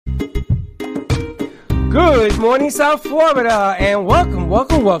Good morning, South Florida, and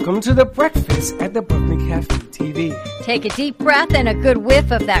welcome to the breakfast at the Brooklyn Cafe TV. Take a deep breath and a good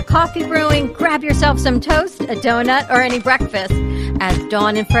whiff of that coffee brewing. Grab yourself some toast, a donut, or any breakfast as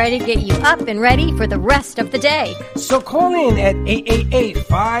Dawn and Freddie get you up and ready for the rest of the day. So call in at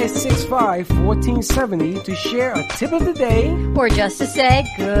 888-565-1470 to share a tip of the day. Or just to say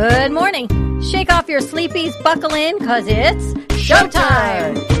good morning. Shake off your sleepies, buckle in, because it's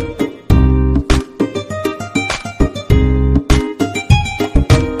showtime!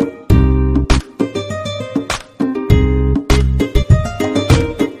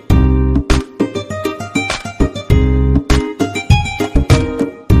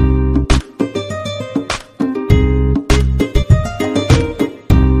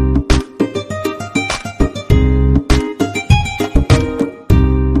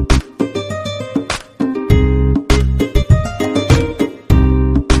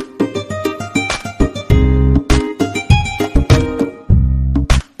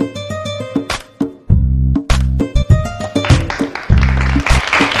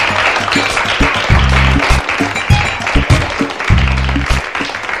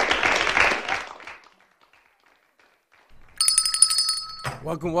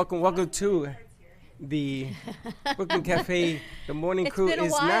 Welcome to the Brooklyn Cafe. The morning crew been a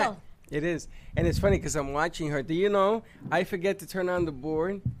is while. not. It is. And it's funny because I'm watching her. Do you know, I forget to turn on the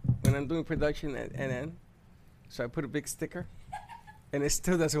board when I'm doing production at NN. So I put a big sticker, and it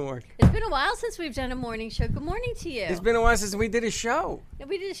still doesn't work. It's been a while since we've done a morning show. Good morning to you. It's been a while since we did a show. Yeah,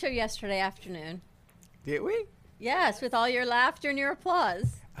 we did a show yesterday afternoon. Did we? Yes, with all your laughter and your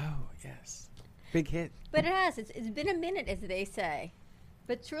applause. Oh, yes. Big hit. But it has. It's been a minute, as they say.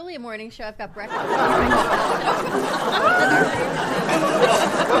 But truly a morning show. I've got breakfast.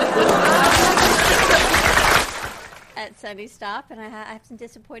 At Sunny Stop, and I have some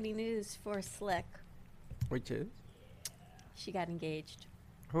disappointing news for Slick. Which is? She got engaged.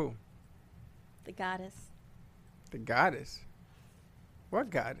 Who? The goddess. The goddess? What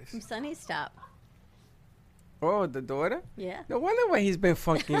goddess? From Sunny Stop. Oh, the daughter? Yeah. No wonder why he's been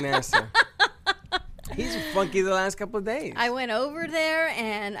funky, NASA. He's funky the last couple of days. I went over there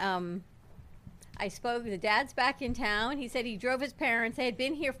and I spoke. The dad's back in town. He said he drove his parents. They had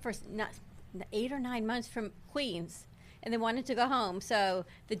been here for 8 or 9 months from Queens, and they wanted to go home. So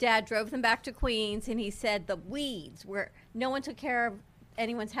the dad drove them back to Queens, and he said the weeds were no one took care of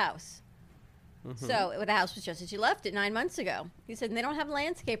anyone's house. Mm-hmm. So the house was just as you left it 9 months ago. He said, and they don't have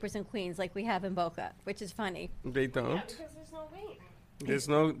landscapers in Queens like we have in Boca, which is funny. They don't. Yeah, because there's no rain. There's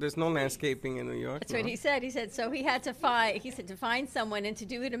no landscaping in New York. That's what he said. He said, so he had to find, to find someone and to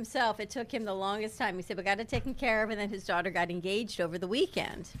do it himself. It took him the longest time. He said, we got it taken care of, and then his daughter got engaged over the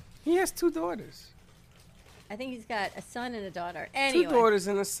weekend. He has 2 daughters. I think he's got a son and a daughter. Anyway, 2 daughters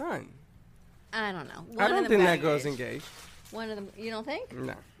and a son. I don't know. I don't think that girl's engaged. One of them, you don't think?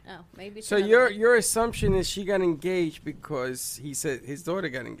 No. Oh, maybe. It's So another one. your assumption is she got engaged because he said his daughter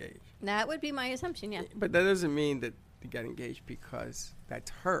got engaged. That would be my assumption, yeah. But that doesn't mean that they got engaged because that's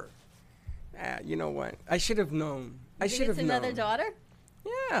her. You know what? I should have known. I should have known. It's another daughter?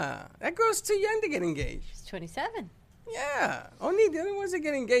 Yeah. That girl's too young to get engaged. She's 27. Yeah. Only the only ones that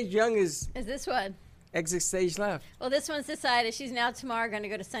get engaged young is this one? exit stage left. Well, this one's decided she's now tomorrow going to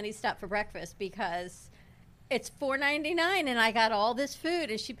go to Sunny Stop for breakfast because it's $4.99 and I got all this food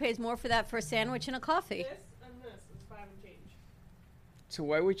and she pays more for that for a sandwich and a coffee. This and this is 5 and change. So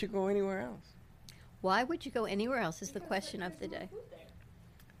why would you go anywhere else? Why would you go anywhere else is the question of the day.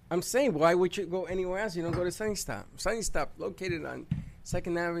 I'm saying, why would you go anywhere else? You don't go to Sunny Stop. Sunny Stop, located on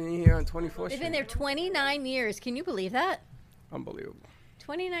 2nd Avenue here on 24th Street. They've been there 29 years. Can you believe that? Unbelievable.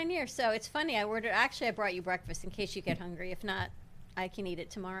 29 years. So it's funny. I brought you breakfast in case you get hungry. If not, I can eat it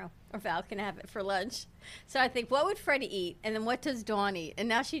tomorrow. Or Val can have it for lunch. So I think, what would Freddie eat? And then what does Dawn eat? And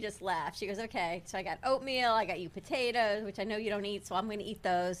now she just laughed. She goes, okay. So I got oatmeal. I got you potatoes, which I know you don't eat, so I'm going to eat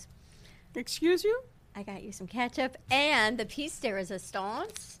those. Excuse you? I got you some ketchup. And the piece de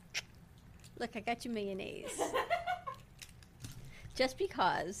resistance. Look, I got you mayonnaise. Just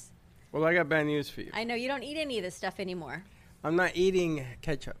because. Well, I got bad news for you. I know you don't eat any of this stuff anymore. I'm not eating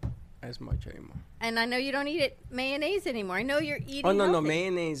ketchup as much anymore. And I know you don't eat mayonnaise anymore. I know you're eating Oh, no, healthy.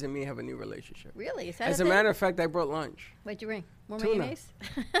 mayonnaise and me have a new relationship. Really? Is that As a a thing? matter of fact, I brought lunch. What'd you bring? More Tuna. mayonnaise?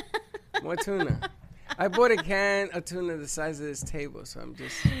 More tuna. I bought a can of tuna the size of this table, so I'm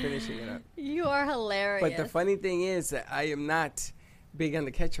just finishing it up. You are hilarious. But the funny thing is that I am not big on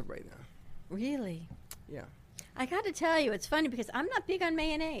the ketchup right now. Really? Yeah. I got to tell you, it's funny because I'm not big on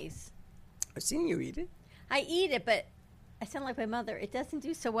mayonnaise. I've seen you eat it. I eat it, but I sound like my mother. It doesn't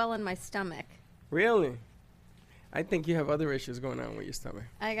do so well in my stomach. Really? I think you have other issues going on with your stomach.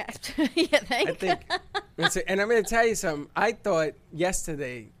 I got. Yeah, thank. I think, and I'm going to tell you something. I thought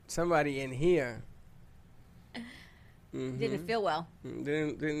yesterday somebody in here Didn't feel well.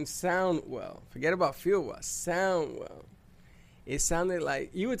 didn't sound well. Forget about feel well. Sound well. It sounded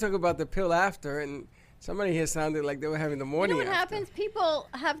like you were talking about the pill after, and somebody here sounded like they were having the You morning know what after. happens? People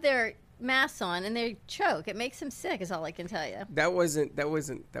have their masks on and they choke. It makes them sick. Is all I can tell you. That wasn't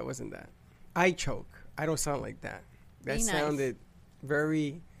that. I choke. I don't sound like that. That Be nice. sounded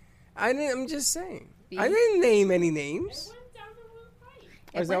very. I'm just saying. Be- I didn't name any It names. went down the wrong pipe.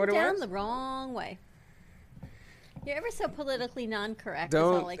 It Is that went what it down was? the wrong way. You're ever so politically non-correct. is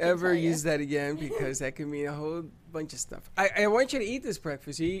all Don't I can ever tell you. use that again because that could mean a whole bunch of stuff. I want you to eat this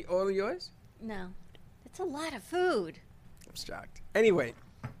breakfast. You eat all of yours? No, it's a lot of food. I'm shocked. Anyway,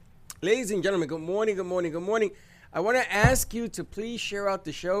 ladies and gentlemen, good morning, good morning, good morning. I want to ask you to please share out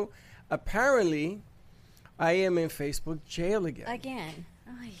the show. Apparently, I am in Facebook jail again. Again.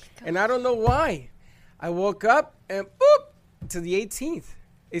 Ay, And I don't know why. I woke up and boop to the 18th.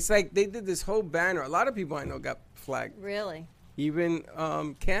 It's like they did this whole banner. A lot of people I know got flagged. really? Even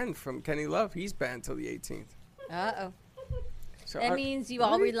Ken from Kenny Love, he's banned till the 18th. Uh-oh. So That I- means you what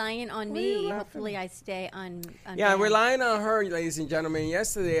all are you- relying on what are you me. laughing Hopefully I stay on Yeah, I'm band. relying on her, ladies and gentlemen.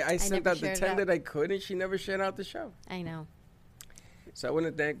 Yesterday, I sent never out the shared it 10 out. that I could, and she never shared out the show. I know. So I want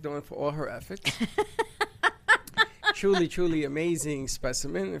to thank Dawn for all her efforts. Truly, truly amazing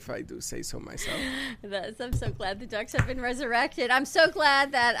specimen, if I do say so myself. I'm so glad the ducks have been resurrected. I'm so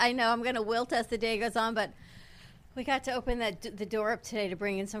glad that I know I'm going to wilt as the day goes on, but we got to open the door up today to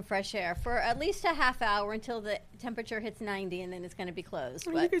bring in some fresh air for at least a half hour until the temperature hits 90, and then it's going to be closed.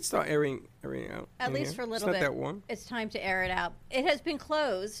 You But could start airing out. at in least here. for a little It's bit. not that warm. It's time to air it out. It has been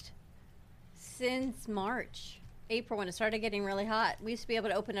closed since April, when it started getting really hot. We used to be able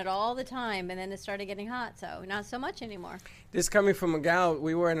to open it all the time, and then it started getting hot, so not so much anymore. This coming from a gal,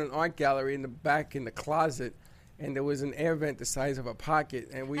 we were in an art gallery in the back in the closet, and there was an air vent the size of a pocket,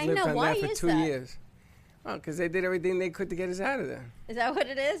 and we I lived know, on why that for is 2 that? years. Well, because they did everything they could to get us out of there. Is that what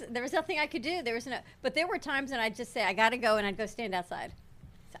it is? There was nothing I could do. There was no, but there were times when I'd just say, I got to go, and I'd go stand outside.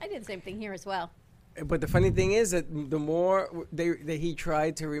 So I did the same thing here as well. But the funny thing is that the more that he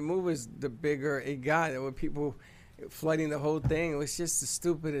tried to remove us, the bigger it got. There were people flooding the whole thing. It was just the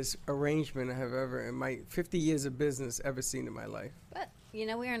stupidest arrangement I have ever, in my 50 years of business, ever seen in my life. But,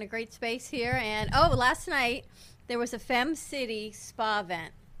 we're in a great space here. And, last night there was a Fem City spa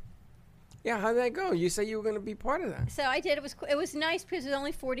event. Yeah, how did that go? You said you were going to be part of that. So I did. It was nice because it was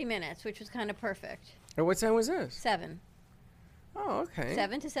only 40 minutes, which was kind of perfect. And what time was this? 7. Oh, okay.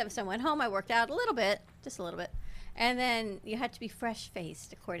 7 to 7. So I went home. I worked out a little bit, just a little bit. And then you had to be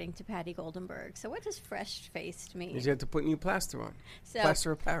fresh-faced, according to Patty Goldenberg. So what does fresh-faced mean? You had to put new plaster on. So,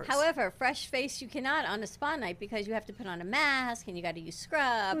 Plaster of Paris. However, fresh-faced you cannot on a spa night because you have to put on a mask and you got to use scrub.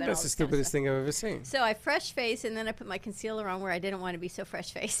 and all That's the this kind of stupidest stuff. thing I've ever seen. So I fresh-faced and then I put my concealer on where I didn't want to be so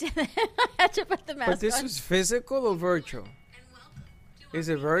fresh-faced. And then I had to put the mask But this on. was physical or virtual? Is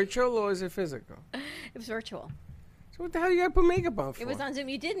it virtual or is it physical? It was virtual. So what the hell you got to put makeup on for? It was on Zoom.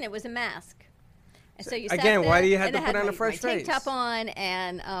 You didn't. It was a mask. And so you Again, sat why there, do you have and to I put had on a my fresh tank top face? on,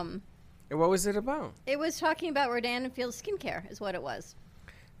 and And what was it about? it was talking about Rodan and Field skincare is what it was.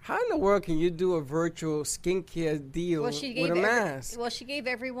 How in the world can you do a virtual skincare deal Well, she gave with a mask? she gave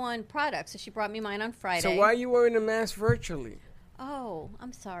everyone products, so she brought me mine on Friday. So why are you wearing a mask virtually? Oh,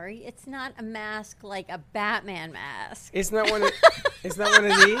 I'm sorry. It's not a mask like a Batman mask. It's not one of. It's not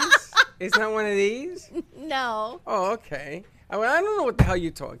one of these. It's not one of these. No. Oh, okay. I mean, I don't know what the hell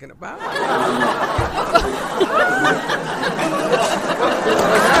you're talking about.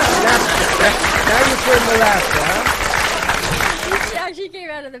 now you're putting the laughter, huh? She actually came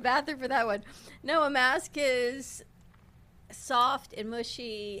out of the bathroom for that one. No, a mask is soft and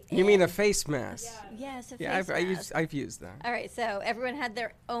mushy. You mean a and- face mask? Yes, a Yeah, face mask. I've used that. All right, so everyone had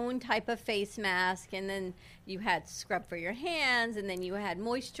their own type of face mask, and then you had scrub for your hands, and then you had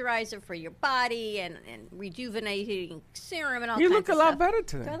moisturizer for your body, and rejuvenating serum, and all You kinds look a of lot stuff. better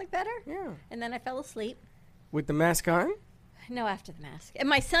Do I today. look better? Yeah. And then I fell asleep. With the mask on? No, after the mask. And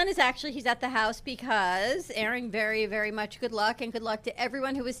my son is actually, he's at the house because Aaron, very, very much good luck, and good luck to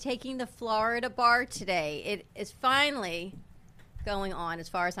everyone who is taking the Florida bar today. It is finally going on. As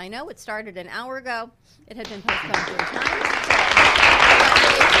far as I know, it started an hour ago. It had been postponed 3 times.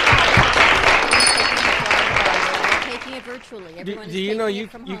 We're taking it virtually. Everyone is Do you know taking you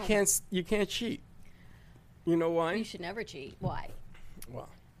it from home. you can't cheat? You know why? You should never cheat. Why? Well,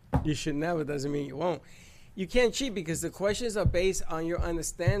 you should never doesn't mean you won't. You can't cheat because the questions are based on your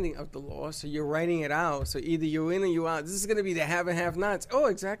understanding of the law. So you're writing it out. So either you're in or you're out. This is going to be the have and have nots. Oh,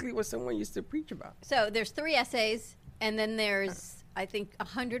 exactly what someone used to preach about. So there's 3 essays, and then there's, I think,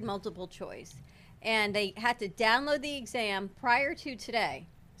 100 multiple choice. And they had to download the exam prior to today.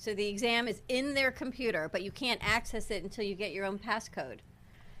 So the exam is in their computer, but you can't access it until you get your own passcode.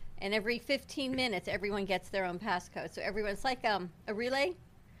 And every 15 minutes, everyone gets their own passcode. So everyone's like a relay.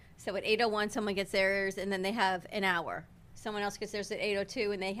 So at 8:01, someone gets theirs, and then they have an hour. Someone else gets theirs at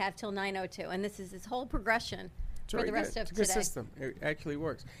 8:02, and they have till 9:02. And this is this whole progression for the rest of today. It's a good today. system. It actually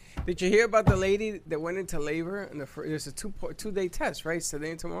works. Did you hear about the lady that went into labor? And there's a two-day test, right? Today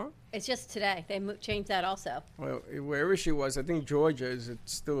and tomorrow? It's just today. They changed that also. Well, wherever she was, I think Georgia is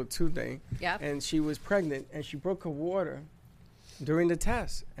still a 2-day. Yeah. And she was pregnant, and she broke her water during the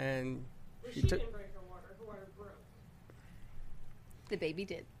test. And She didn't break her water. Her water broke. The baby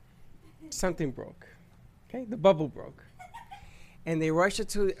did. something broke. Okay, the bubble broke. And they rushed her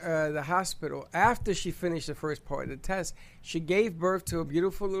to the hospital. After she finished the first part of the test, she gave birth to a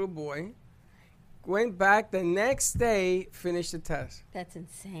beautiful little boy, went back the next day, finished the test. That's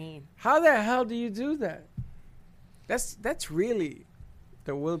insane. How the hell do you do that? That's really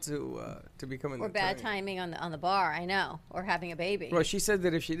the will to become an Or attorney. bad timing on the bar, I know. Or having a baby. Well, she said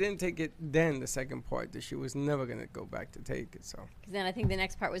that if she didn't take it then, the second part, that she was never going to go back to take it. So 'Cause then I think the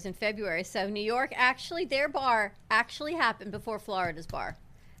next part was in February. So New York, actually, their bar actually happened before Florida's bar.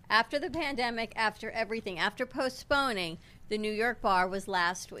 After the pandemic, after everything, after postponing, the New York bar was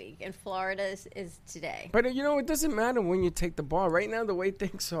last week, and Florida's is today. But, it doesn't matter when you take the bar. Right now, the way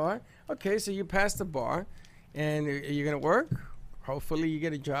things are, okay, so you pass the bar, and are you going to work? Hopefully you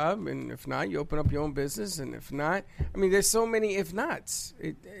get a job, and if not, you open up your own business, and if not, there's so many if nots.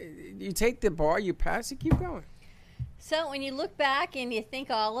 You take the bar, you pass, you keep going. So when you look back and you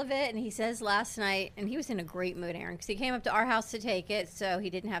think all of it, and he says last night, and he was in a great mood, Aaron, because he came up to our house to take it, so he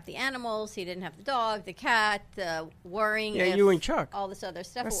didn't have the animals, he didn't have the dog, the cat, the worrying. Yeah, if you and Chuck. all this other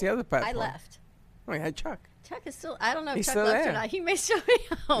stuff. That's the other bad I part. left. Oh, yeah, Chuck. Chuck is still, I don't know if He's Chuck still left there. or not. He may still be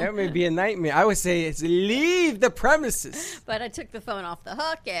home. That may be a nightmare. I would say it's leave the premises. But I took the phone off the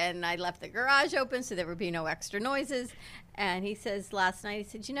hook, and I left the garage open so there would be no extra noises. And he says last night,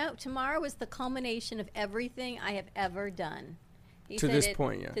 he said, tomorrow is the culmination of everything I have ever done. He To said this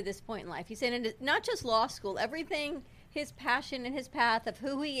point, yeah. To this point in life. He said, and it's not just law school, everything, his passion and his path of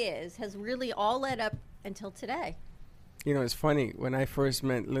who he is has really all led up until today. It's funny. When I first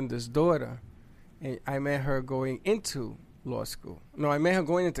met Linda's daughter, and I met her going into law school. No, I met her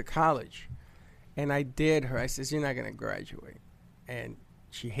going into college. And I dared her. I says, you're not going to graduate. And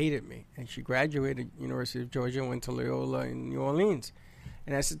she hated me. And she graduated University of Georgia and went to Loyola in New Orleans.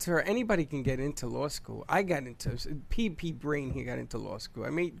 And I said to her, anybody can get into law school. I got into P.P. Brain, he got into law school.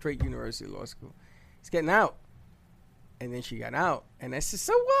 I made Drake University Law School. He's getting out. And then she got out. And I said,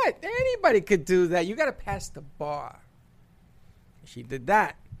 so what? Anybody could do that. You got to pass the bar. She did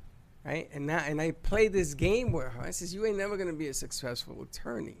that. Right? And I played this game with her. I says, you ain't never going to be a successful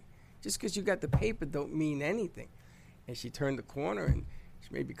attorney. Just because you got the paper don't mean anything. And she turned the corner, and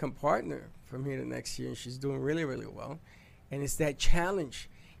she may become partner from here to next year, and she's doing really, really well. And it's that challenge.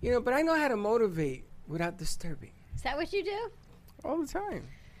 But I know how to motivate without disturbing. Is that what you do? All the time.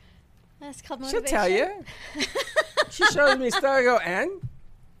 That's called She'll motivation. tell you. She shows me stuff. I go, and?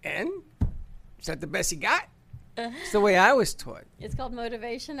 Is that the best you got? It's the way I was taught. It's called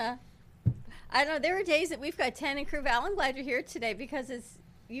motivation. I don't know. There are days that we've got 10 in crew. Val, I'm glad you're here today because it's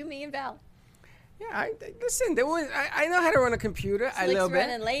you, me, and Val. Yeah, listen, I know how to run a computer. I Slick's little bit.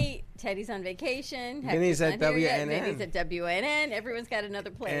 running late. Teddy's on vacation. Vinny's Hector's at not here yet. WNN. Vinny's at WNN. Everyone's got another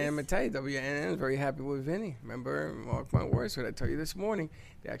place. And I'm going to tell you, WNN is very happy with Vinny. Remember, mark my words, what I told you this morning.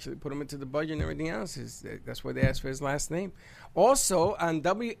 They actually put him into the budget and everything else. That's why they asked for his last name. Also, on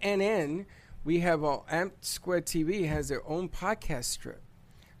WNN, we have Amp Square TV has their own podcast strip.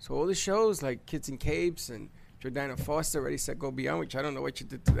 So all the shows like Kids and Capes and Jordana Foster, Ready, Set, Go Beyond, which I don't know what you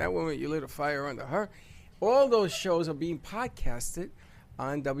did to that woman. You lit a fire under her. All those shows are being podcasted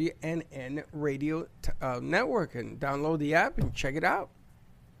on WNN Radio Network. And download the app and check it out.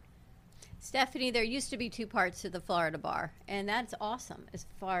 Stephanie, there used to be 2 parts to the Florida bar, and that's awesome as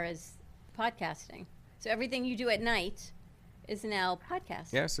far as podcasting. So everything you do at night is now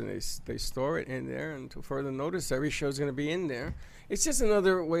podcast. Yes, and they store it in there. And to further notice, every show is going to be in there. It's just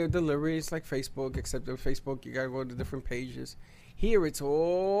another way of delivery. It's like Facebook, except on Facebook, you got to go to different pages. Here, it's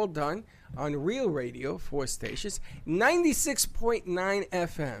all done on Real Radio, 4 stations, 96.9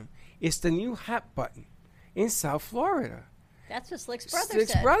 FM. It's the new hot button in South Florida. That's what Slick's brother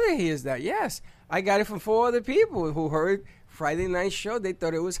Slick's said. brother hears that. Yes, I got it from 4 other people who heard Friday night show. They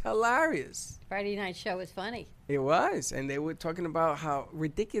thought it was hilarious. Friday night show was funny. It was, and they were talking about how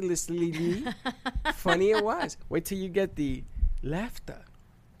ridiculously funny it was. Wait till you get the laughter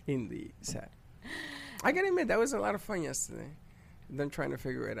in the set. I gotta admit, that was a lot of fun yesterday. Them trying to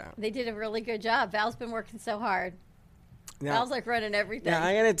figure it out. They did a really good job. Val's been working so hard. Val's like running everything. Now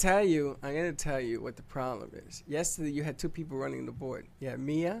I'm gonna tell you what the problem is. Yesterday you had 2 people running the board. Yeah,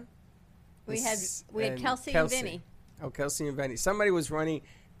 Mia. we had and Kelsey and Vinny. Oh, Kelsey and Vinny. Somebody was running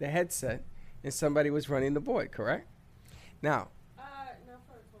the headset, and somebody was running the board. Correct? Now, No,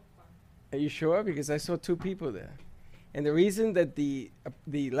 for the 12 o'clock. are you sure? Because I saw 2 people there, and the reason that the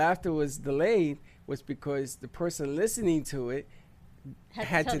laughter was delayed was because the person listening to it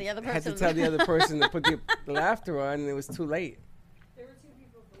Had to tell the other person. had to tell the other person to put the laughter on, and it was too late. There were 2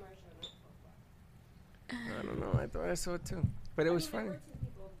 people from our show, not 12 o'clock. I don't know. I thought I saw it too, but it was funny. There were 2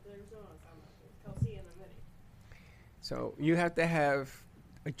 people. There was no ensemble. It was Kelsey and then Vinny. So you have to have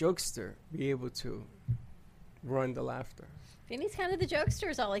a jokester be able to run the laughter. Vinny's kind of the jokester,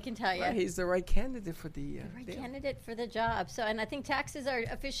 is all I can tell you. Right, he's the right candidate for the Right deal. candidate for the job. So, and I think taxes are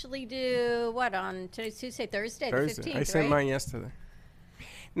officially due, what, on today's Tuesday, Thursday, the 15th, I sent right? mine yesterday.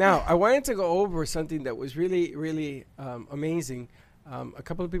 Now, I wanted to go over something that was really, really amazing. A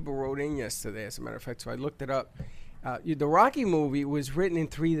couple of people wrote in yesterday, as a matter of fact, so I looked it up. The Rocky movie was written in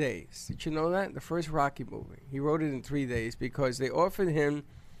 3 days. Did you know that? The first Rocky movie. He wrote it in 3 days because they offered him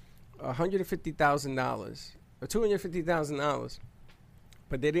 $150,000 or $250,000,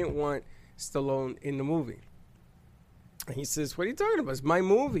 but they didn't want Stallone in the movie. And he says, "What are you talking about? It's my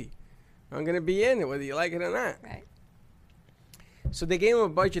movie. I'm going to be in it, whether you like it or not." Right. So they gave him a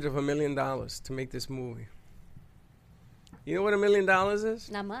budget of $1 million to make this movie. You know what $1 million is?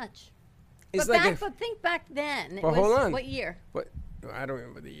 Not much. It's but, like but think back then. It Well, was, hold on. What year? I don't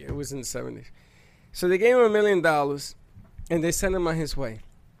remember the year. It was in the 70s. So they gave him $1 million, and they sent him on his way.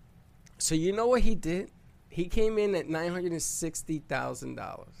 So you know what he did? He came in at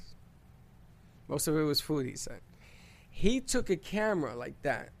 $960,000. Most of it was food, he said. He took a camera like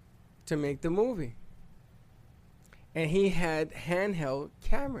that to make the movie. And he had handheld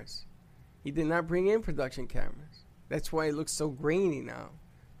cameras. He did not bring in production cameras. That's why it looks so grainy now,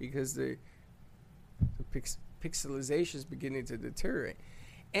 because the pixelization is beginning to deteriorate.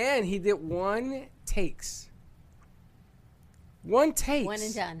 And he did 1 takes. 1 takes. One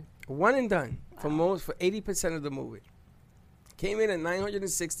and done. One and done. Wow. For 80% of the movie. Came in at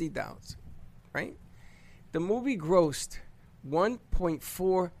 $960,000, right? The movie grossed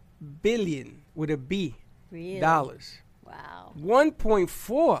 $1.4 billion with a B. Really? Dollars. Wow.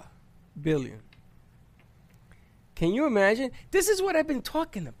 1.4 billion. Can you imagine? This is what I've been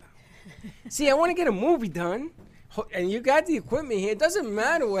talking about. See, I want to get a movie done, and you got the equipment here. It doesn't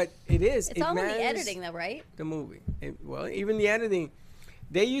matter what it is. It's it all in the matters editing, though, right? the movie. Well, even the editing.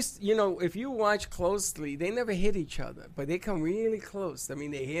 They used, if you watch closely, they never hit each other, but they come really close. I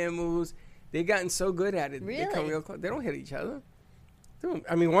mean, their hair moves. They've gotten so good at it. They come Really? real close. They don't hit each other.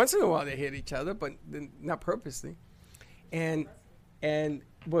 I mean, once in a while they hit each other, but not purposely. And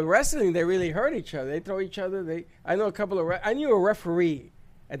with wrestling, they really hurt each other. They throw each other. I know a couple of. I knew a referee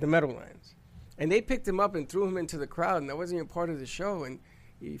at the Meadowlands, and they picked him up and threw him into the crowd, and that wasn't even part of the show. And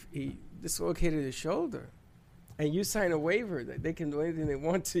he dislocated his shoulder, and you sign a waiver that they can do anything they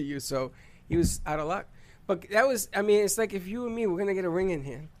want to you. So he was out of luck. But that was. I mean, it's like if you and me, we're gonna get a ring in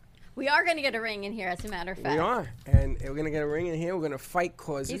here. We are going to get a ring in here, as a matter of fact. We are, and we're gonna get a ring in here. We're gonna fight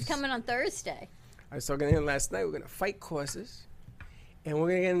causes. He's coming on Thursday. I was talking to him last night. We're going to fight causes, and we're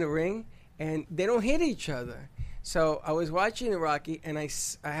going to get in the ring, and they don't hit each other. So I was watching the Rocky, and I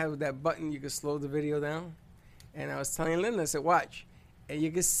have that button you can slow the video down, and I was telling Linda, I said, watch, and you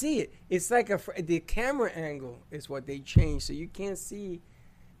can see it. It's like the camera angle is what they changed, so you can't see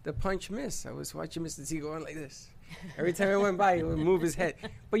the punch miss. I was watching Mr. T go on like this. Every time I went by, he would move his head.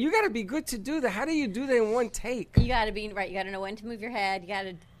 But you got to be good to do that. How do you do that in 1 take? You got to be right. You got to know when to move your head. You got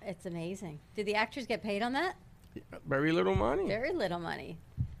to. It's amazing. Did the actors get paid on that? Very little money. Very little money.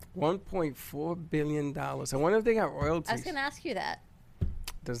 $1.4 billion. I wonder if they got royalties. I was going to ask you that.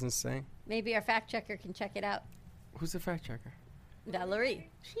 Doesn't say. Maybe our fact checker can check it out. Who's the fact checker? Valerie.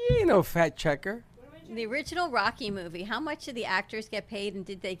 She ain't no fact checker. The original Rocky movie, how much did the actors get paid, and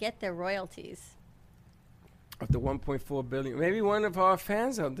did they get their royalties? Of the 1.4 billion. Maybe one of our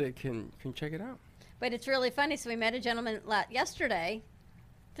fans out there can check it out. But it's really funny. So we met a gentleman yesterday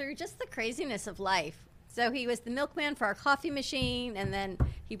through just the craziness of life. So he was the milkman for our coffee machine, and then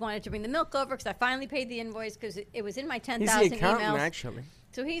he wanted to bring the milk over because I finally paid the invoice because it was in my 10,000 He's the accountant, emails. actually.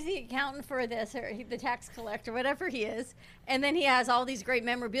 So he's the accountant for this, or the tax collector, whatever he is. And then he has all these great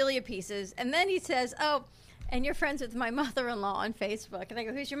memorabilia pieces. And then he says, oh, and you're friends with my mother-in-law on Facebook. And I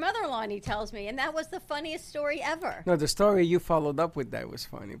go, who's your mother-in-law? And he tells me. And that was the funniest story ever. No, the story you followed up with that was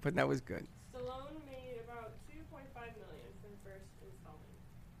funny, but that was good. Stallone made about $2.5 million for the first installment.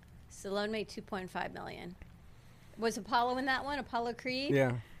 Stallone made $2.5 million. Was Apollo in that one? Apollo Creed?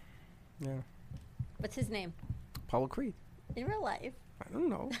 Yeah. Yeah. What's his name? Apollo Creed. In real life. I don't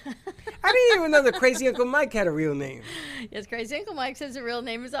know. I didn't even know the Crazy Uncle Mike had a real name. Yes, Crazy Uncle Mike says the real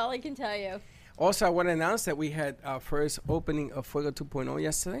name is all I can tell you. Also, I want to announce that we had our first opening of Fuego 2.0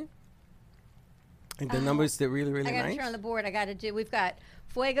 yesterday. And the numbers did really, really I got to nice. turn on the board. we've got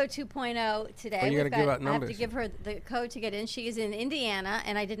Fuego 2.0 today. Oh, you gotta We've give got- out I have to numbers. give her the code to get in. She is in Indiana,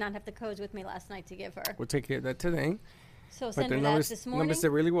 and I did not have the codes with me last night to give her. We'll take care of that today. So I'll But send the her numbers, that this morning. numbers did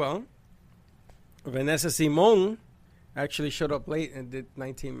really well. Vanessa Simone actually showed up late and did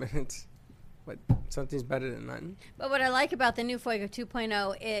 19 minutes. But something's better than nothing. But what I like about the new Fuego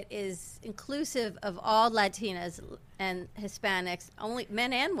 2.0, it is inclusive of all Latinas and Hispanics, only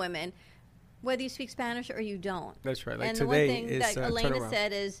men and women, whether you speak Spanish or you don't. That's right. Like And the today one thing is that Elena turnaround.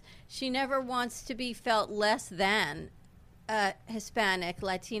 said is she never wants to be felt less than a Hispanic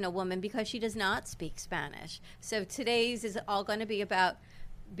Latina woman because she does not speak Spanish. So today's is all going to be about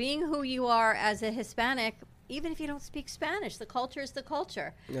being who you are as a Hispanic, even if you don't speak Spanish. The culture is the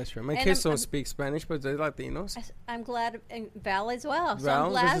culture. That's right. My And kids I'm- don't speak Spanish, but they're Latinos. I'm glad, and Val as well. So Val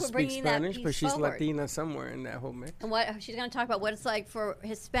I'm glad doesn't we're speak bringing Spanish, that piece but she's forward. Latina somewhere in that whole mix. And what she's going to talk about what it's like for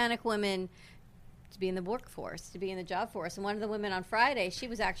Hispanic women to be in the workforce, to be in the job force. And one of the women on Friday, she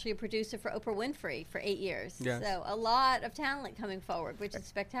was actually a producer for Oprah Winfrey for 8 years. Yes. So a lot of talent coming forward, which is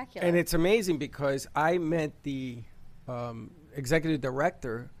spectacular. And it's amazing because I met the executive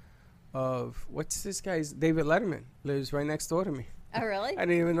director of, what's this guy's, David Letterman, lives right next door to me. Oh, really? I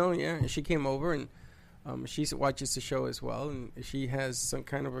didn't even know, yeah. And she came over and she watches the show as well. And she has some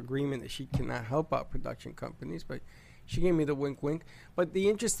kind of agreement that she cannot help out production companies, but she gave me the wink, wink. But the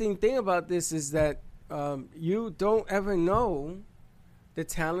interesting thing about this is that you don't ever know the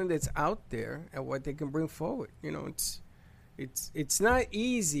talent that's out there and what they can bring forward. You know, it's not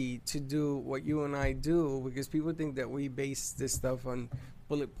easy to do what you and I do because people think that we base this stuff on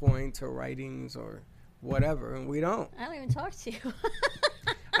bullet points or writings or whatever, and we don't. I don't even talk to you.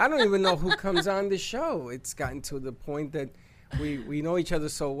 I don't even know who comes on the show. It's gotten to the point that we know each other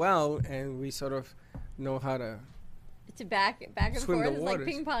so well, and we sort of know how to. It's a back and Swim the forth. It's like waters.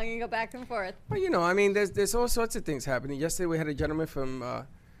 ping pong. You go back and forth. Well, you know, I mean, there's all sorts of things happening. Yesterday we had a gentleman from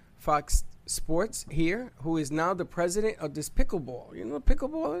Fox Sports here who is now the president of this pickleball. You know what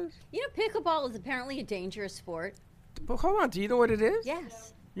pickleball is? You know, pickleball is apparently a dangerous sport. But hold on, do you know what it is?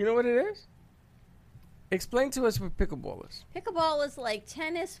 Yes. You know what it is? Explain to us what pickleball is. Pickleball is like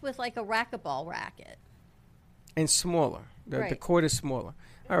tennis with like a racquetball racket. And smaller. The Right. court is smaller.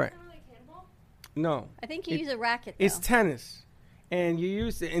 All right. Kind of like handball? No. I think you It- use a racket, though. It's tennis. And you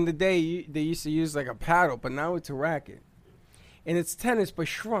used it in the day, they used to use like a paddle, but now it's a racket. And it's tennis, but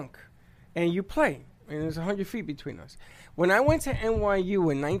shrunk. And you play. And there's 100 feet between us. When I went to NYU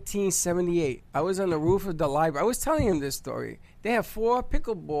in 1978, I was on the roof of the library. I was telling him this story. They have 4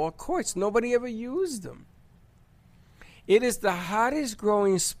 pickleball courts. Nobody ever used them. It is the hottest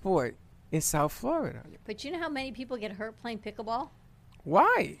growing sport in South Florida. But you know how many people get hurt playing pickleball?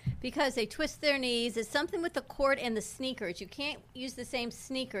 Why? Because they twist their knees. It's something with the court and the sneakers. You can't use the same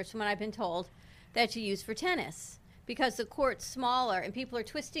sneakers, from what I've been told, that you use for tennis. Because the court's smaller and people are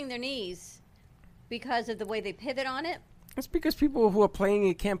twisting their knees because of the way they pivot on it. It's because people who are playing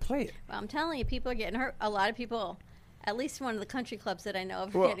it can't play it. Well, I'm telling you, people are getting hurt. A lot of people, at least one of the country clubs that I know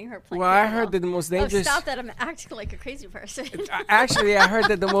of, are getting hurt playing well, I pickleball. heard that the most Oh, dangerous. stop that. I'm acting like a crazy person. Actually, I heard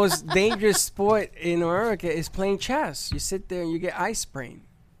that the most dangerous sport in America is playing chess. You sit there and you get eye sprain.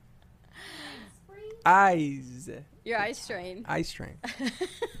 Eyes. Your eye strain. Eye strain.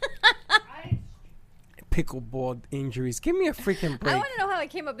 I Pickleball injuries. Give me a freaking I break. want to know how I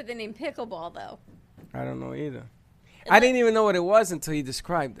came up with the name pickleball, though. I don't know either. I didn't even know what it was until he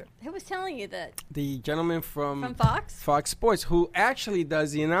described it. Who was telling you that? The gentleman From Fox? Fox Sports, who actually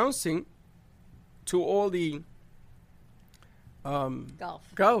does the announcing to all the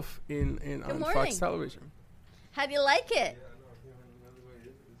Golf. golf in on morning. Fox Television. How do you like it?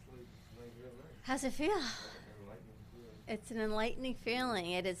 How's it feel? It's an enlightening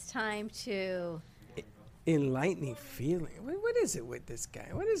feeling. It is time to. Enlightening feeling. What is it with this guy?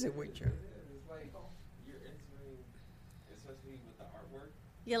 What is it with you? It's like you're entering, especially with the artwork.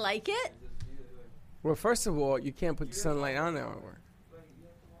 You like it? Well, first of all, you can't put the sunlight on the artwork.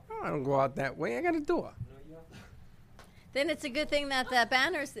 Oh, I don't go out that way. I got a door. Then it's a good thing that the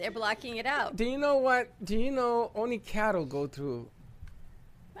banners, they're blocking it out. Do you know what? Do you know only cattle go through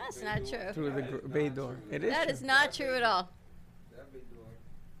That's not true. the bay door? It is. That true. is not true at all. That big door.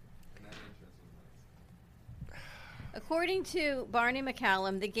 And that entrance was nice. According to Barney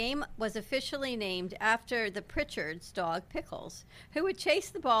McCallum, the game was officially named after the Pritchards' dog Pickles, who would chase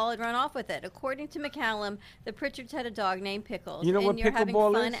the ball and run off with it. According to McCallum, the Pritchards had a dog named Pickles. You know and what you're having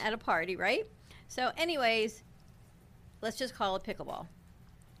pickleball fun is? at a party, right? So, anyways, let's just call it pickleball.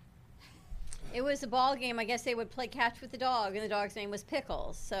 It was a ball game. I guess they would play catch with the dog, and the dog's name was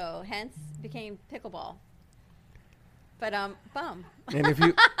Pickles. So, hence, became pickleball. But, bum. And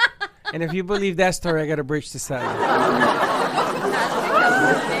if you believe that story, I got a bridge to sell you.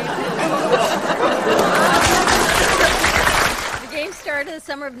 The game started the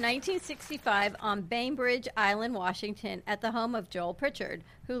summer of 1965 on Bainbridge Island, Washington, at the home of Joel Pritchard,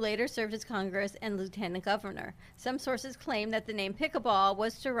 who later served as Congress and lieutenant governor. Some sources claim that the name pickleball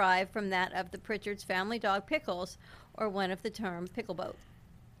was derived from that of the Pritchards' family dog Pickles, or one of the term pickleboat.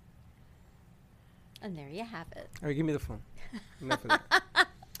 And there you have it. All right, give me the phone. Enough of that.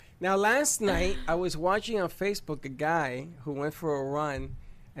 Now, last night, I was watching on Facebook a guy who went for a run,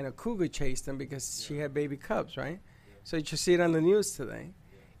 and a cougar chased him because she had baby cubs, right? So you should see it on the news today.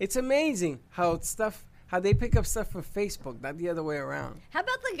 It's amazing how they pick up stuff from Facebook, not the other way around. How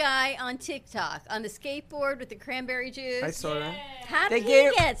about the guy on TikTok on the skateboard with the cranberry juice? I saw that. How They did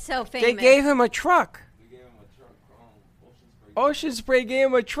gave- he get so famous? They gave him a truck. We gave him a truck, Ocean Spray. Ocean Spray gave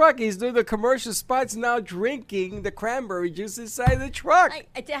him a truck. He's doing the commercial spots now, drinking the cranberry juice inside the truck.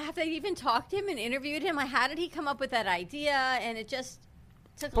 Have they even talked to him and interviewed him? Like, how did he come up with that idea? And it just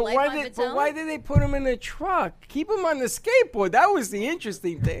took a But life why of did its own. they put him in the truck? Keep him on the skateboard. That was the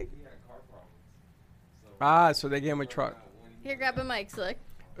interesting thing. He had car problems. So they gave him a truck. Here, grab a mic, Slick.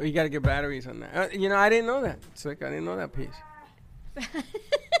 Oh, you got to get batteries on that. I didn't know that. Slick, I didn't know that piece.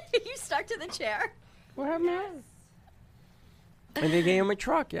 You stuck to the chair. What happened to that? And they gave him a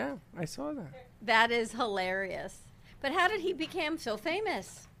truck. Yeah, I saw that. That is hilarious. But how did he become so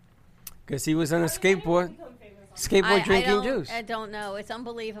famous? Because he was on a skateboard drinking juice. I don't know. It's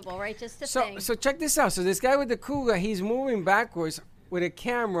unbelievable, right? Just a So thing. check this out. So this guy with the cougar, he's moving backwards with a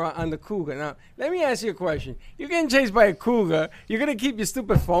camera on the cougar. Now, let me ask you a question. You're getting chased by a cougar. You're going to keep your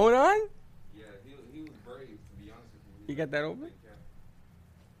stupid phone on? Yeah, he was brave, to be honest with you. You got that open?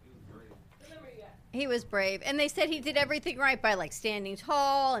 He was brave. He was brave. And they said he did everything right by, like, standing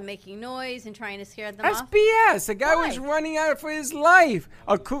tall and making noise and trying to scare them That's off. BS. The guy was Why? running out for his life.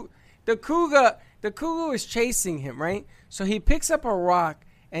 The cougar was chasing him, right? So he picks up a rock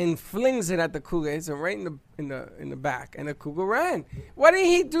and flings it at the cougar. It's right in the back, and the cougar ran. Why didn't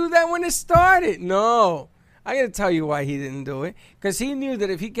he do that when it started? No, I got to tell you why he didn't do it. Because he knew that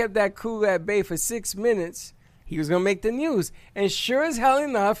if he kept that cougar at bay for 6 minutes, he was gonna make the news. And sure as hell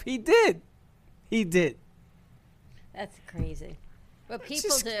enough, he did. He did. That's crazy. What It's people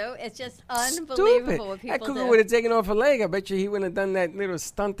just do, it's just Stupid. unbelievable what That people cougar do. would have taken off a leg. I bet you he wouldn't have done that little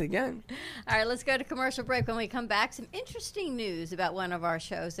stunt again. All right, let's go to commercial break. When we come back, some interesting news about one of our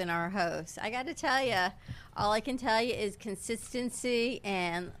shows and our hosts. I got to tell you, all I can tell you is consistency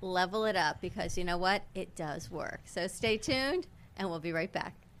and level it up, because you know what? It does work. So stay tuned, and we'll be right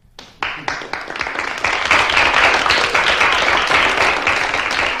back.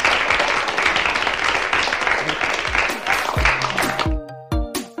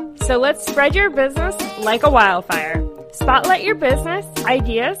 So let's spread your business like a wildfire. Spotlight your business,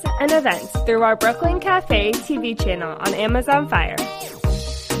 ideas, and events through our Brooklyn Cafe TV channel on Amazon Fire.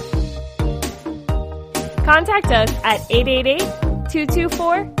 Contact us at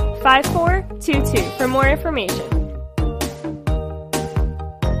 888-224-5422 for more information.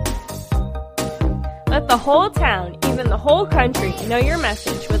 Let the whole town, even the whole country, know your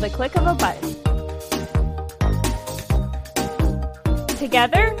message with a click of a button.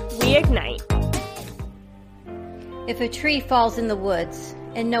 Together, we ignite. If a tree falls in the woods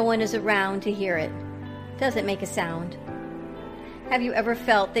and no one is around to hear it, does it make a sound? Have you ever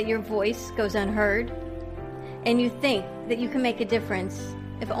felt that your voice goes unheard? And you think that you can make a difference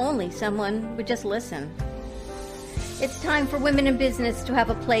if only someone would just listen? It's time for women in business to have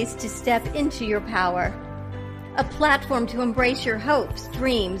a place to step into your power, a platform to embrace your hopes,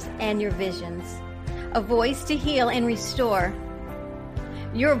 dreams, and your visions, a voice to heal and restore.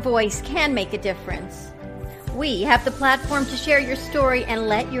 Your voice can make a difference. We have the platform to share your story and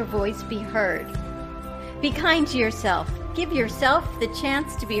let your voice be heard. Be kind to yourself. Give yourself the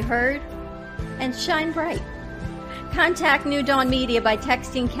chance to be heard and shine bright. Contact New Dawn Media by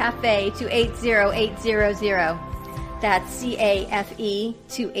texting CAFE to 80800. That's CAFE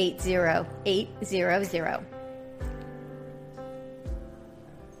to 80800.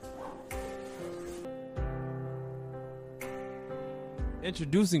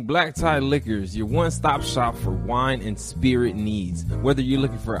 Introducing Black Tie Liquors, your one-stop shop for wine and spirit needs. Whether you're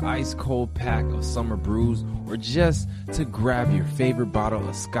looking for an ice-cold pack of summer brews or just to grab your favorite bottle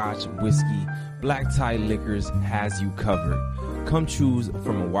of scotch, whiskey, Black Tie Liquors has you covered. Come choose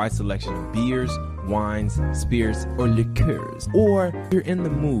from a wide selection of beers, wines, spirits, or liqueurs. Or if you're in the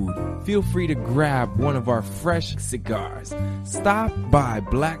mood, feel free to grab one of our fresh cigars. Stop by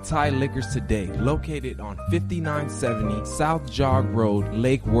Black Tie Liquors today, located on 5970 South Jog Road,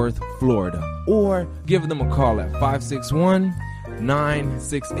 Lake Worth, Florida. Or give them a call at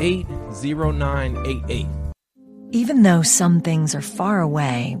 561-968-0988. Even though some things are far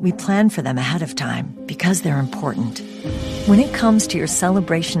away, we plan for them ahead of time because they're important. When it comes to your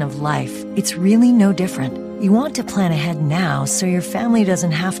celebration of life, it's really no different. You want to plan ahead now so your family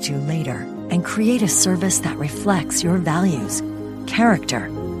doesn't have to later, and create a service that reflects your values, character,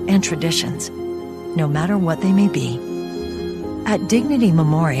 and traditions, no matter what they may be. At Dignity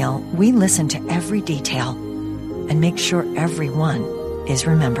Memorial, we listen to every detail and make sure everyone is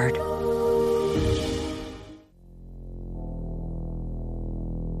remembered.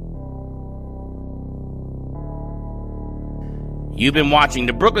 You've been watching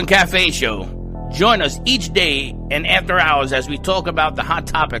the Brooklyn Cafe Show. Join us each day and after hours as we talk about the hot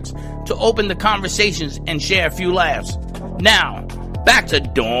topics to open the conversations and share a few laughs. Now, back to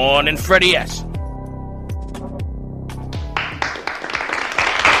Dawn and Freddie S. The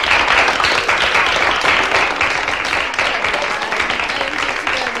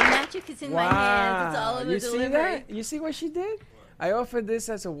magic is in my hands. It's all in the You see delivery. that? You see what she did? I offered this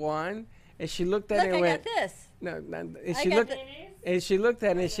as a wand, and she looked at Look, it and I went, got this. no, and I she got looked, the- and she looked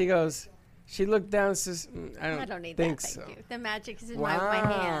at it, and she goes, she looked down and says, I don't need think that, thank so. you. The magic is in Wow. my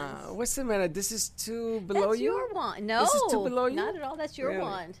hands. What's the matter? This is too below That's you? your wand. No, This is too below you? not at all. That's your Really?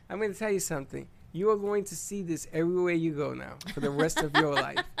 wand. I'm going to tell you something. You are going to see this everywhere you go now for the rest of your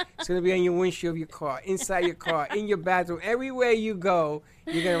life. It's going to be on your windshield of your car, inside your car, in your bathroom. Everywhere you go,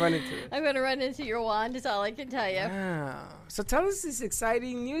 you're going to run into it. I'm going to run into your wand is all I can tell you. Wow. So tell us this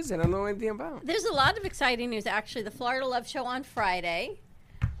exciting news that I don't know anything about. There's a lot of exciting news, actually. The Florida Love Show on Friday.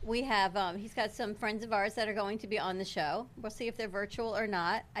 We have, he's got some friends of ours that are going to be on the show. We'll see if they're virtual or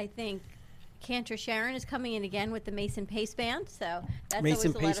not. I think Cantor Sharon is coming in again with the Mason Pace Band, so that's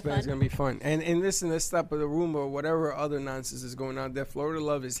Mason always a lot Pace of Band is fun. going to be fun. And listen, let's stop with the rumor or whatever other nonsense is going on there. Florida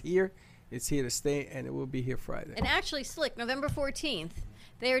Love is here. It's here to stay, and it will be here Friday. And actually, Slick, November 14th,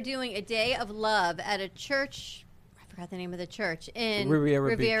 they are doing a Day of Love at a church, I forgot the name of the church, in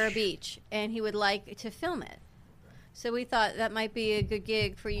Riviera Beach, and he would like to film it. So we thought that might be a good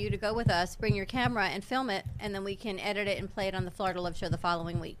gig for you to go with us, bring your camera and film it, and then we can edit it and play it on the Florida Love Show the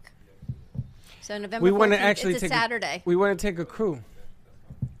following week. So November 14th, want to actually it's a take Saturday. We want to take a crew.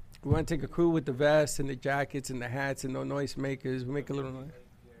 We want to take a crew with the vests and the jackets and the hats and no noise makers. We make a little noise.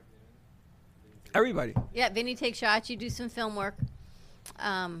 Everybody. Yeah, Vinny takes shots. You do some film work.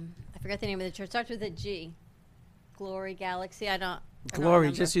 I forgot the name of the church. Starts with a G. Glory Galaxy. I don't Glory.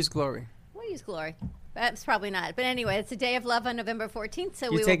 remember. Just use Glory. We'll use Glory. That's probably not. But anyway, it's a Day of Love on November 14th, so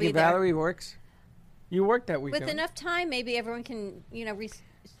You we will take be it, there. Valerie works. You work that weekend. With enough time, maybe everyone can,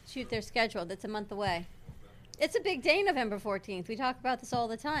 shoot their schedule. That's a month away. It's a big day, November 14th. We talk about this all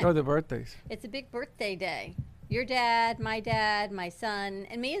the time. Oh, the birthdays. It's a big birthday day. Your dad, my son,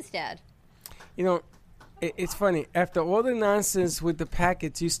 and Mia's dad. You know, it's funny. After all the nonsense with the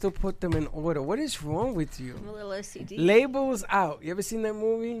packets, you still put them in order. What is wrong with you? I'm a little OCD. Labels out. You ever seen that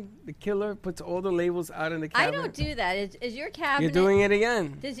movie? The killer puts all the labels out in the I cabinet. don't do that. Is your cabinet... You're doing it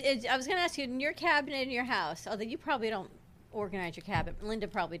again. I was going to ask you, in your cabinet in your house, although you probably don't organize your cabinet. Linda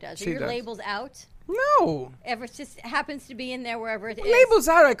probably does. Are She your does. labels out? No. Ever just happens to be in there wherever it is. Labels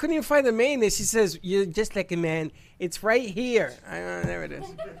out. I couldn't even find the main. She says, "You're just like a man. It's right here." There it is.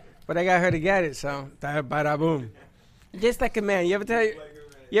 But I got her to get it, so bada boom. Just like a man. You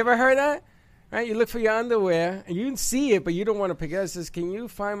ever heard that? Right? You look for your underwear, and you can see it, but you don't want to pick it up. It says, "Can you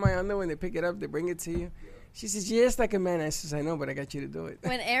find my underwear?" And they pick it up. They bring it to you. She says, "Just like a man." I says, "I know, but I got you to do it."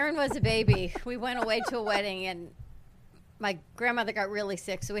 When Aaron was a baby, we went away to a wedding, and my grandmother got really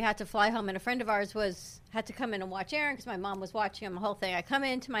sick, so we had to fly home. And a friend of ours had to come in and watch Aaron because my mom was watching him the whole thing. I come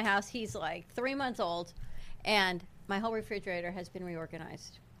into my house. He's like 3 months old, and my whole refrigerator has been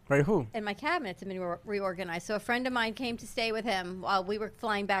reorganized. Right? Who? And my cabinets have been reorganized. So a friend of mine came to stay with him while we were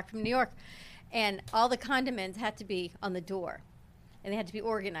flying back from New York, and all the condiments had to be on the door, and they had to be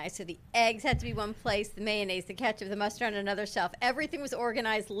organized. So the eggs had to be one place, the mayonnaise, the ketchup, the mustard on another shelf. Everything was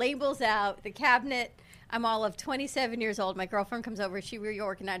organized, labels out, the cabinet. I'm all of 27 years old. My girlfriend comes over. She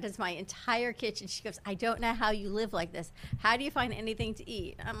reorganizes my entire kitchen. She goes, I don't know how you live like this. How do you find anything to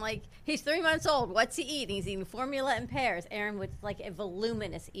eat? I'm like, he's 3 months old. What's he eating? He's eating formula and pears. Aaron was like a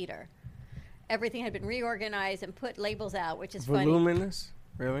voluminous eater. Everything had been reorganized and put labels out, which is funny. Voluminous?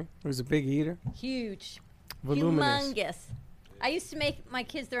 Really? He was a big eater? Huge. Voluminous. Humongous. I used to make my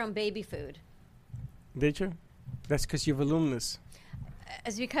kids their own baby food. Did you? That's because you're voluminous.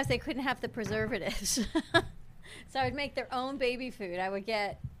 It's because they couldn't have the preservatives. So I would make their own baby food. I would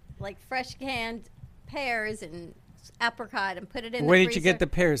get like fresh canned pears and apricot and put it in the freezer. Where did you get the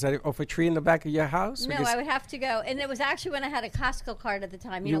pears? Off a tree in the back of your house? No, I would have to go. And it was actually when I had a Costco card at the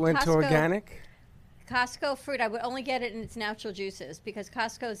time. You know, went to organic? Costco fruit, I would only get it in its natural juices because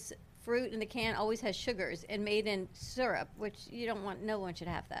Costco's fruit in the can always has sugars and made in syrup, which you don't want. No one should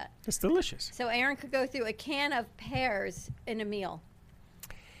have that. It's delicious. So Aaron could go through a can of pears in a meal.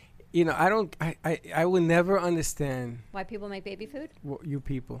 You know, I will never understand Why people make baby food? you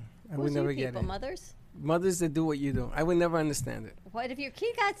people. I Who's would never you get people? it. Mothers? Mothers that do what you do. I would never understand it. What if your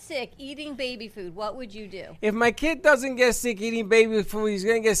kid got sick eating baby food? What would you do? If my kid doesn't get sick eating baby food, he's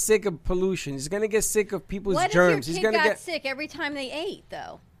going to get sick of pollution. He's going to get sick of people's germs. What if your kid got sick every time they ate,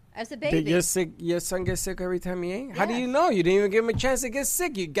 though, as a baby? Did your son get sick every time he ate? How do Yes. you know? You didn't even give him a chance to get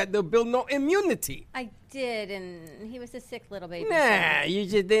sick. You got to build no immunity. I did, and he was a sick little baby. Nah, you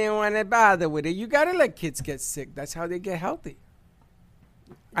just didn't want to bother with it. You got to let kids get sick. That's how they get healthy.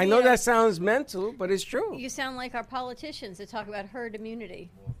 I know that sounds mental, but it's true. You sound like our politicians that talk about herd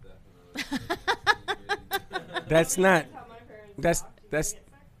immunity. That's not. That's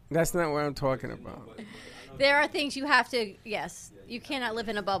not what I'm talking about. There are things you have to. Yes, you cannot live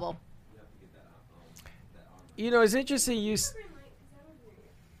in a bubble. You know, it's interesting. You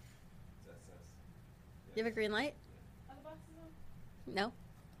have a green light? No.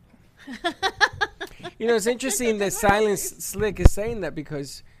 You know, it's interesting that Silence Slick is saying that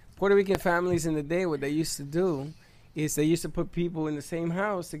because Puerto Rican families in the day, what they used to do is they used to put people in the same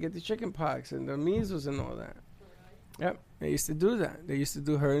house to get the chicken pox and the measles and all that. Yep, they used to do that. They used to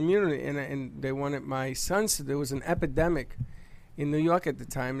do herd immunity, and they wanted my sons to. There was an epidemic in New York at the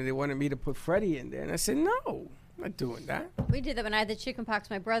time, and they wanted me to put Freddie in there, and I said, no, I'm not doing that. We did that when I had the chicken pox.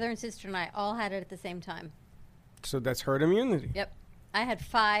 My brother and sister and I all had it at the same time. So that's herd immunity. Yep. I had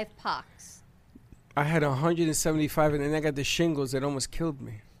 5 pox. I had 175, and then I got the shingles that almost killed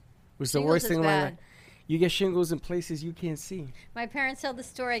me. It was the Shingles worst is thing in my bad. life. You get shingles in places you can't see. My parents tell the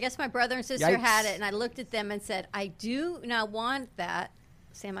story. I guess my brother and sister had it, and I looked at them and said, I do not want that.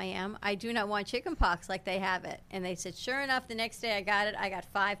 Sam, I do not want chicken pox like they have it. And they said, sure enough, the next day I got it. I got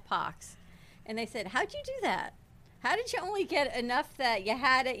 5 pox. And they said, how'd you do that? How did you only get enough that you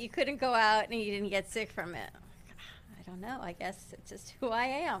had it, you couldn't go out, and you didn't get sick from it? I don't know. I guess it's just who I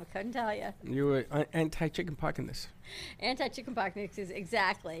am. Couldn't tell you. You were anti-chicken pox. Anti-chicken pox is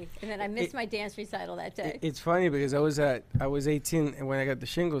exactly. And then I missed my dance recital that day. It's funny because I was 18 and when I got the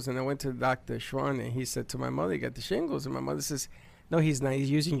shingles, and I went to Dr. Schwan, and he said to my mother, "You got the shingles," and my mother says, "No, he's not.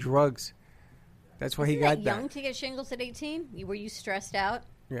 He's using drugs. That's why he got that." Young to get shingles at 18? Were you stressed out?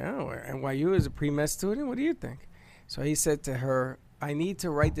 Yeah, NYU as a pre-med student. What do you think? So he said to her, I need to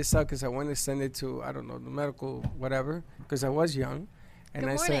write this out because I want to send it to, I don't know, the medical whatever, because I was young. And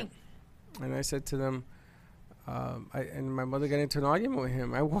Good morning. I said to them, and my mother got into an argument with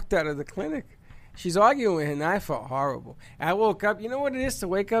him. I walked out of the clinic. She's arguing with him, and I felt horrible. I woke up. You know what it is to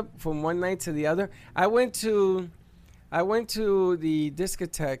wake up from one night to the other? I went to the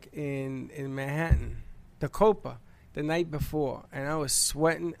discotheque in Manhattan, the Copa, the night before, and I was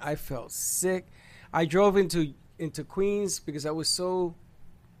sweating. I felt sick. I drove into Queens because I was so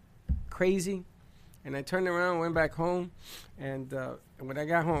crazy, and I turned around and went back home, and when I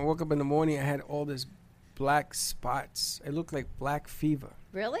got home, I woke up in the morning, I had all this black spots. It looked like black fever.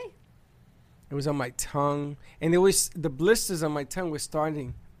 Really? It was on my tongue, and the blisters on my tongue were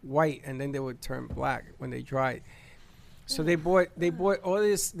starting white, and then they would turn black when they dried. So they bought all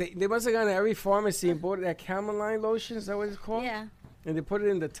this. They must have gone to every pharmacy and bought that Cameline lotion. Is that what it's called? Yeah. And they put it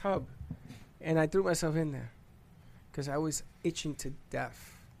in the tub, and I threw myself in there because I was itching to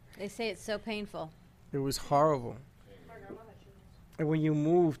death. They say it's so painful. It was horrible. And when you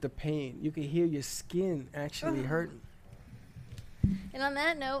move, the pain, you can hear your skin actually hurting. And on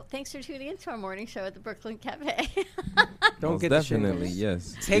that note, thanks for tuning into our morning show at the Brooklyn Cafe. Don't Most get definitely, the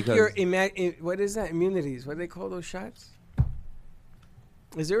shingles. yes. Take because your what is that? Immunities. What do they call those shots?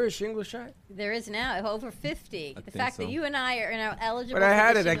 Is there a shingle shot? There is now over 50. The think fact so. that you and I are now eligible. But I for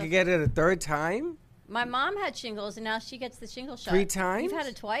had the it. I shingles. could get it a third time. My mom had shingles, and now she gets the shingle shot. 3 times? You've had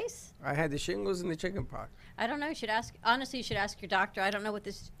it twice? I had the shingles and the chicken pox. I don't know. You should ask. Honestly, you should ask your doctor. I don't know what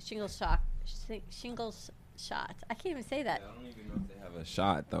this shingles shot. I can't even say that. I don't even know if they have a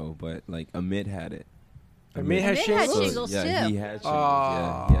shot though, but like Amit had it. Amit had Amit had shingles. shingles. Yeah, too. he had shingles.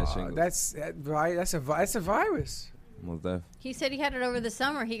 Yeah, he had shingles. That's a virus. Most def. He said he had it over the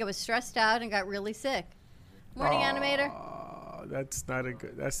summer. He was stressed out and got really sick. Morning, animator. That's not a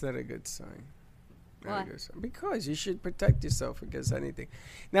good sign. Not Why? a good sign. Because you should protect yourself against anything.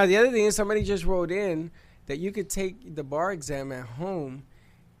 Now the other thing is somebody just wrote in that you could take the bar exam at home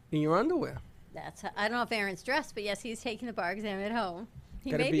in your underwear. I don't know if Aaron's dressed, but yes, he's taking the bar exam at home.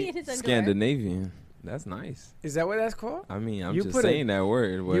 He Gotta may be be in his underwear. Scandinavian. That's nice. Is that what that's called? I mean, I'm You just put saying that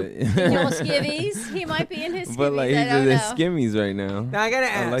word, but In your skivvies. He might be in his skivvies. but like I he's don't in his know. skimmies right now. Now I gotta I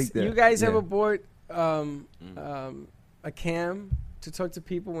ask. like that. You guys Yeah. ever bought a cam to talk to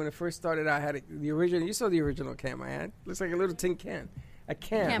people when it first started? I had the original. You saw the original cam I had. Looks like a little tin can. A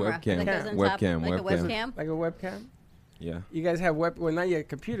cam. Camera Webcam. that goes on top, Webcam, like a webcam. webcam. Like a webcam. Yeah. You guys have well, not yet.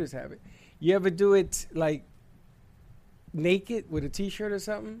 Computers have it. You ever do it like naked with a T-shirt or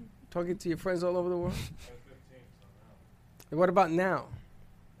something, talking to your friends all over the world? And what about now?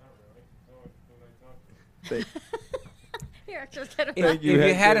 Here, Hector's got a If you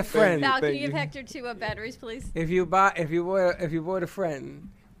had a friend, Val, can you give Hector 2 batteries, please? if you bought a friend,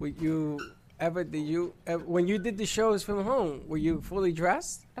 when you did the shows from home, were you fully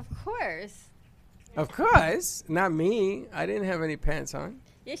dressed? Of course. Of course, not me. I didn't have any pants on.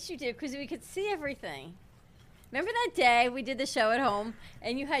 Yes, you did, because we could see everything. Remember that day we did the show at home,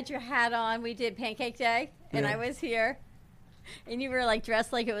 and you had your hat on? We did Pancake Day, and Yeah. I was here, and you were like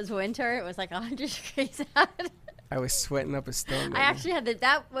dressed like it was winter. It was like 100 degrees out. I was sweating up a storm. I actually had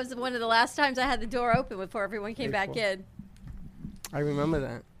that was one of the last times I had the door open before everyone came back April. in. I remember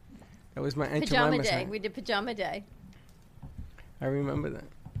that. That was my Pajama Aunt day. Jemima's We hat. did Pajama Day. I remember that.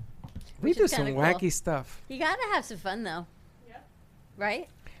 We Which do is some kinda wacky cool. stuff. You got to have some fun, though. Right?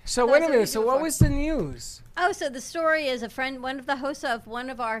 So So wait that's a what minute. we So do what for- was the news? Oh, so the story is one of the hosts of one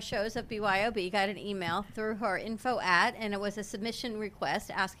of our shows of BYOB got an email through her info ad, and it was a submission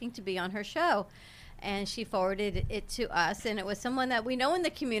request asking to be on her show. And she forwarded it to us, and it was someone that we know in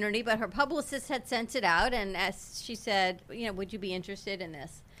the community, but her publicist had sent it out, and as she said, would you be interested in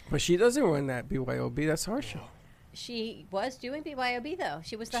this? But she doesn't run that BYOB. That's her show. She was doing BYOB, though.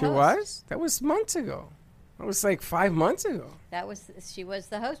 She was the She host. was? That was months ago. That was like 5 months ago. She was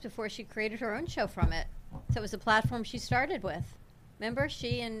the host before she created her own show from it. So it was a platform she started with. Remember,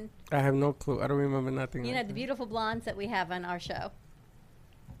 she and I have no clue. I don't remember nothing. the like that. beautiful blondes that we have on our show.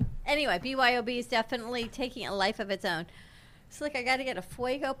 Anyway, BYOB is definitely taking a life of its own. Slick, I got to get a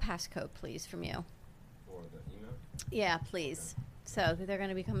Fuego passcode, please, from you. For the email? Yeah, please. So they're going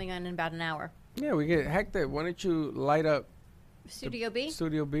to be coming on in about an hour. Yeah, we get Hector. Why don't you light up Studio B?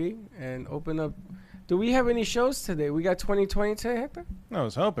 Studio B and open up? Do we have any shows today? We got 2020 today, Hector? I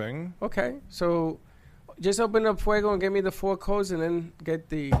was hoping. Okay, so just open up Fuego and give me the 4 codes and then get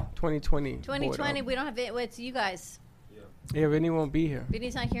the 2020. board 2020, up. we don't have it. It's you guys. Yeah, Vinny won't be here.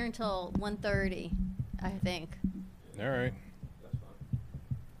 Vinny's not here until 1:30, I think. All right.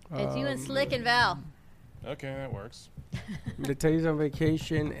 It's you and Slick and Val. Okay, that works. Natalia's on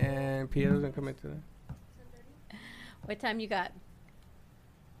vacation and Pierre doesn't come in today. What time you got?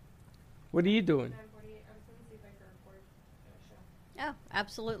 What are you doing? 9:48. I was going to see if I could record a show. Oh,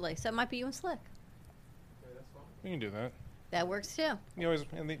 absolutely. So it might be you and Slick. We can do that. That works too.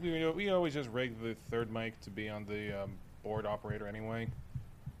 We always just rig the third mic to be on the board operator anyway.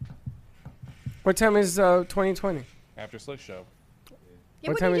 What time is 2020? After Slick show. Yeah,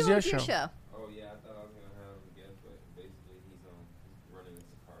 What what time are you is doing your with your show? show? Oh yeah, I thought I was gonna have him again, but basically he's running into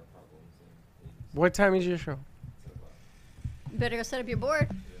car problems and What time is your show? You better go set up your board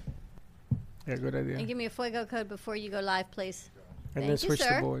Yeah, good idea. and give me a Fuego code before you go live, please. And Thank then you, switch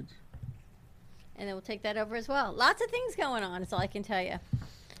sir. the boards. And then we'll take that over as well. Lots of things going on, is all I can tell you.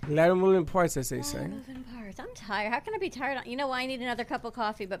 A lot of moving parts, as they say. Moving parts. I'm tired. How can I be tired? You know why? I need another cup of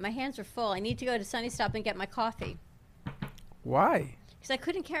coffee, but my hands are full. I need to go to Sunny Stop and get my coffee Why? because I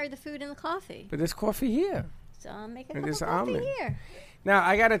couldn't carry the food and the coffee. But there's coffee here. So I'll make a And cup of there's coffee almond. here. Now,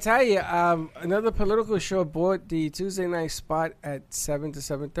 I got to tell you, another political show bought the Tuesday night spot at 7 to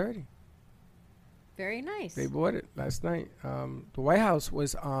 7:30. Very nice. They bought it last night. The White House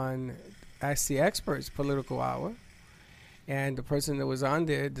was on Ask the Experts political hour, and the person that was on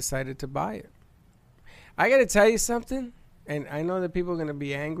there decided to buy it. I got to tell you something, and I know that people are going to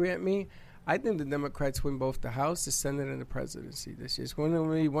be angry at me. I think the Democrats win both the House, the Senate, and the presidency. This is going to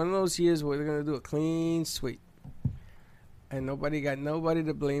be one of those years where they're going to do a clean sweep. And nobody got nobody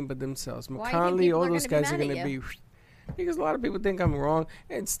to blame but themselves. Why do you think McConnell, people all are those gonna be guys are mad going at to you? be... Because a lot of people think I'm wrong.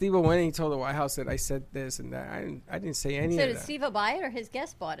 And Steve went and he told the White House that I said this and that. I didn't say any So of did that. Steve buy it or his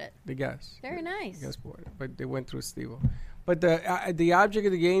guest bought it? The guest. Very nice. The guest bought it, but they went through Steve. But the object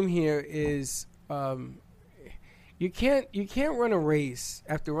of the game here is you can't run a race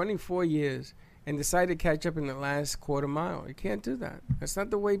after running 4 years and decide to catch up in the last quarter mile. You can't do that. That's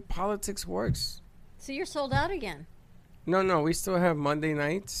not the way politics works. So you're sold out again No, we still have Monday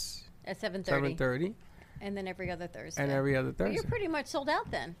nights, at 7:30. 7:30, And then every other Thursday. and every other But Thursday. you're pretty much sold out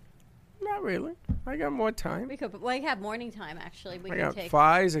then. Not really. I got more time. We have morning time actually. We I can got take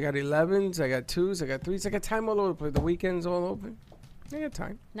 5s, I got 11s, I got 2s, I got 3s. I got time all over the place. The weekend's all open. I got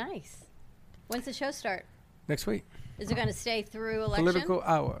time. Nice. When's the show start? Next week. Is it going to stay through election? Political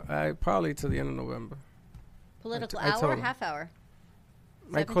hour. Probably till the end of November. Political I hour, told or him. half hour?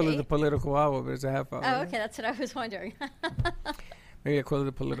 I 7 call to it the 8? political hour, but it's a half hour. Oh, okay. That's what I was wondering. Maybe I call it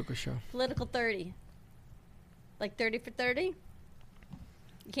the political show. Political 30. Like 30 for 30?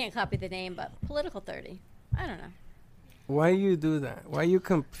 You can't copy the name, but Political 30. I don't know. Why you do that? Why you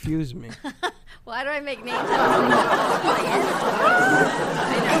confuse me? Why do I make names?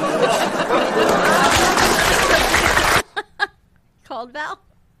 Cold Val?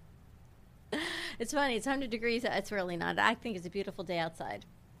 It's funny. It's 100 degrees. It's really not. I think it's a beautiful day outside.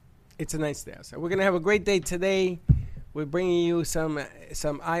 It's a nice day outside. We're going to have a great day today. We're bringing you some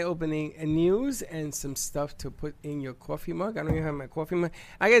eye-opening news and some stuff to put in your coffee mug. I don't even have my coffee mug.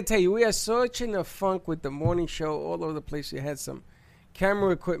 I got to tell you, we are such in a funk with the morning show all over the place. We had some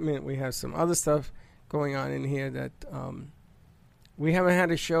camera equipment. We have some other stuff going on in here that we haven't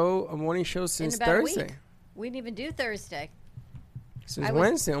had a morning show since In about a Thursday. week. We didn't even do Thursday. Since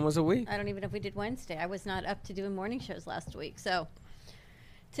Wednesday, almost a week. I don't even know if we did Wednesday. I was not up to doing morning shows last week. So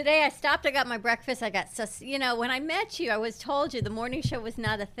today I stopped. I got my breakfast. I got, when I met you, I was told you the morning show was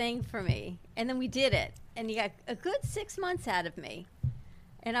not a thing for me. And then we did it. And you got a good 6 months out of me.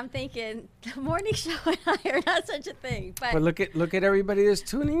 And I'm thinking, the morning show and I are not such a thing. But look at everybody that's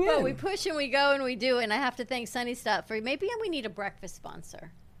tuning in. But we push and we go and we do. And I have to thank Sunny Stop for maybe we need a breakfast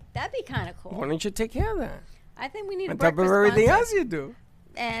sponsor. That'd be kind of cool. Why don't you take care of that? I think we need a On top breakfast of everything sponsor. else you do.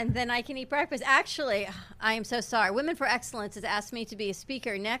 And then I can eat breakfast. Actually, I am so sorry. Women for Excellence has asked me to be a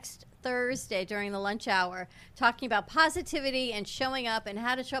speaker next Thursday during the lunch hour, talking about positivity and showing up and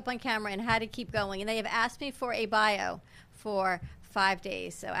how to show up on camera and how to keep going. And they have asked me for a bio for 5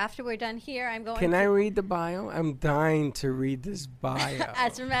 days. So after we're done here, I'm going Can to... I read the bio? I'm dying to read this bio.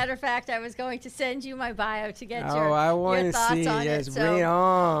 As a matter of fact, I was going to send you my bio to get I your want to thoughts see. on Yes, it. bring it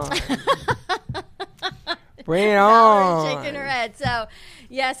on. Bring it Valerie's on. shaking her head. So,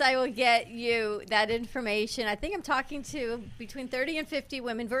 yes, I will get you that information. I think I'm talking to between 30 and 50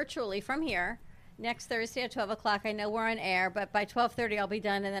 women virtually from here next Thursday at 12 o'clock. I know we're on air, but by 12:30 I'll be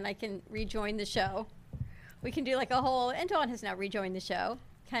done, and then I can rejoin the show. We can do like a whole, and Dawn has now rejoined the show,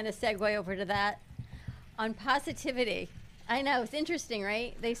 kind of segue over to that, on positivity. I know, it's interesting,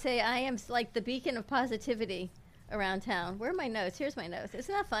 right? They say I am like the beacon of positivity around town. Where are my notes? Here's my notes.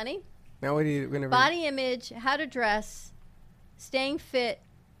 Isn't that funny? Now what are you going to read? Body image, how to dress, staying fit,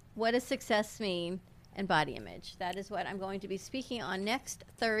 what does success mean, and body image. That is what I'm going to be speaking on next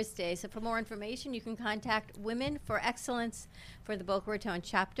Thursday. So for more information, you can contact Women for Excellence for the Boca Raton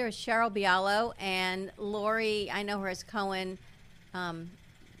chapter. Cheryl Bialo and Lori, I know her as Cohen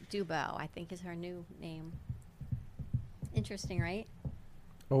Dubow, I think is her new name. Interesting, right?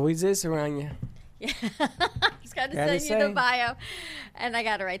 Always this around you. Yeah. Just got to Gotta send you the say. bio. And I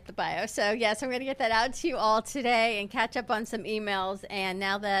got to write the bio. So, yes, I'm going to get that out to you all today and catch up on some emails. And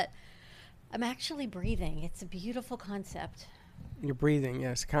now that I'm actually breathing, it's a beautiful concept. You're breathing,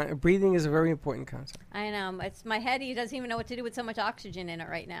 yes. Breathing is a very important concept. I know. It's my head. He doesn't even know what to do with so much oxygen in it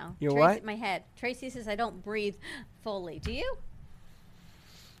right now. Your Tracy, what? My head. Tracy says I don't breathe fully. Do you?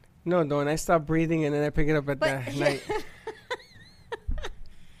 No, I stop breathing and then I pick it up at But- night.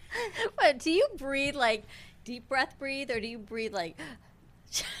 But do you breathe like deep breath breathe, or do you breathe like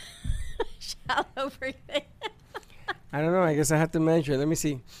shallow breathing? I don't know. I guess I have to measure. Let me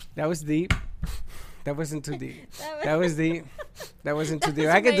see. That was deep. That wasn't too deep. That was deep. That wasn't too deep.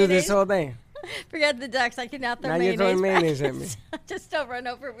 was I could do this mayonnaise. all day. Forget the ducks. I can now throw Now you're mayonnaise, throwing mayonnaise at me. Just don't run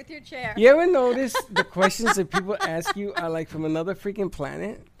over it with your chair. You ever notice the questions that people ask you are like from another freaking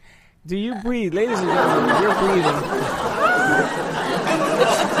planet? Do you breathe? Ladies and gentlemen, if you're breathing.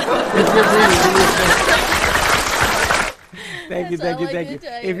 If you're breathing, do me a favor. Thank you.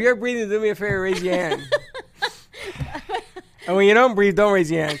 If you're breathing, do me a favor, raise your hand. And when you don't breathe, don't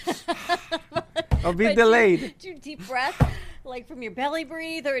raise your hand. I'll be But delayed. Do you deep breath, like from your belly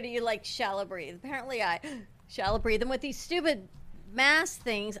breathe, or do you like shallow breathe? Apparently I shallow breathe. And with these stupid mask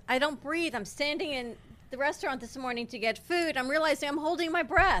things, I don't breathe. I'm standing in the restaurant this morning to get food. I'm realizing I'm holding my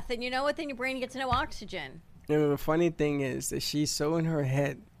breath. And you know what? Then your brain gets no oxygen. You know, the funny thing is that she's so in her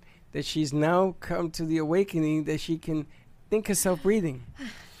head that she's now come to the awakening that she can think herself breathing. Yes.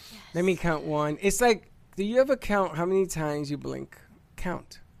 Let me count one. It's like, do you ever count how many times you blink?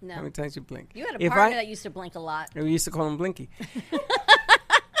 Count. No. How many times you blink? You had a partner that used to blink a lot. We used to call him Blinky.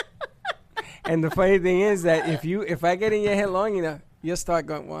 And the funny thing is that if I get in your head long enough, you'll start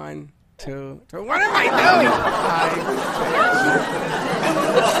going 1, 2, 3. What am I doing?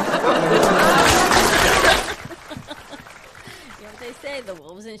 You know what they say, the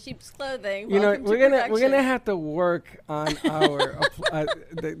wolves in sheep's clothing. You know, Welcome to we're gonna production. have to work on our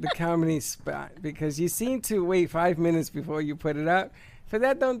the comedy spot, because you seem to wait 5 minutes before you put it up. For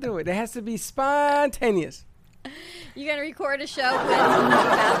that, don't do it. It has to be spontaneous. You're going to record a show with the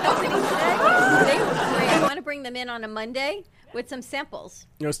Bath Company today? They were great. I want to bring them in on a Monday with some samples.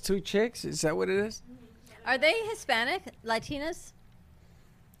 Those 2 chicks, is that what it is? Are they Hispanic, Latinas?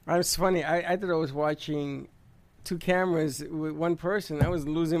 It's funny. I thought I was watching 2 cameras with one person. I was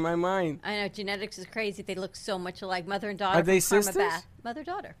losing my mind. I know, genetics is crazy. They look so much alike. Mother and daughter. Are they from Karma sisters? Bath.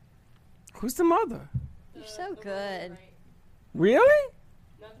 Mother-daughter. Who's the mother? You're so good. Really?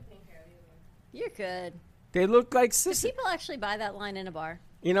 You're good. They look like Do sisters. people actually buy that line in a bar?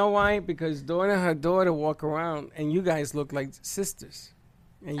 You know why? Because Dawn and her daughter walk around, and you guys look like sisters.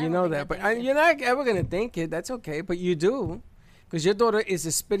 And you don't know think that. I But think so. you're not ever going to think it. That's okay. But you do. Because your daughter is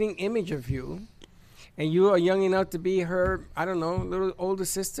a spitting image of you. And you are young enough to be her, I don't know, little older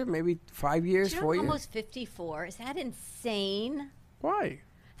sister, maybe 5 years, You're 4 years. almost 54. Is that insane? Why?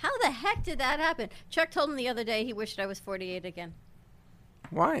 How the heck did that happen? Chuck told him the other day he wished I was 48 again.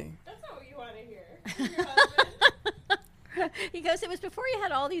 Why? That's not what you want to hear. From your husband. He goes, it was before you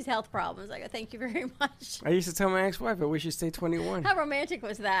had all these health problems. I go, thank you very much. I used to tell my ex-wife, I wish you stay 21. How romantic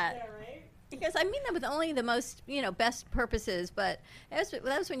was that? Yeah, right? Because I mean that with only the most, best purposes, but that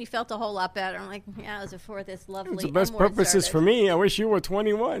was when you felt a whole lot better. I'm like, yeah, it was before this lovely It's the best M-word purposes started. for me. I wish you were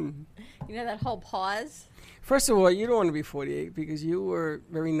 21. You know, that whole pause? First of all, you don't want to be 48 because you were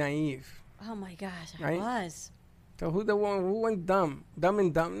very naive. Oh, my gosh, Right? I was. So who went dumb? Dumb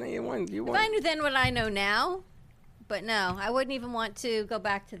and dumb? No, you went. If I knew then what I know now, but no, I wouldn't even want to go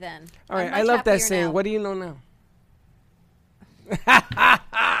back to then. All right, I'm I much love that happier saying. now. What do you know now?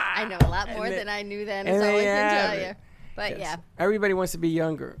 I know a lot more And than I knew then, and as I there always you can have tell it. you. But Yes. yeah, Everybody wants to be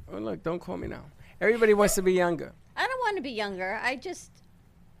younger. Oh, look, don't call me now. Everybody wants to be younger. I don't want to be younger.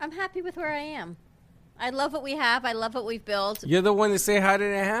 I'm happy with where I am. I love what we have. I love what we've built. You're the one to say, how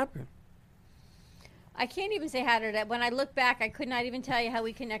did it happen? I can't even say how did it. When I look back, I could not even tell you how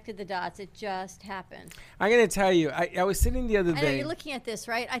we connected the dots. It just happened. I'm going to tell you. I was sitting the other I know day. you're looking at this,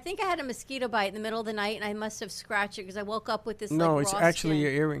 right? I think I had a mosquito bite in the middle of the night, and I must have scratched it because I woke up with this. No, like, it's raw actually skin.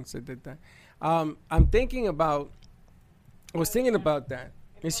 your earrings that did that. I'm thinking about. I was thinking about that.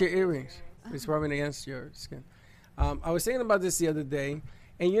 It's your earrings. It's rubbing against your skin. I was thinking about this the other day,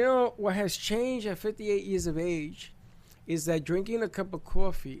 and you know what has changed at 58 years of age is that drinking a cup of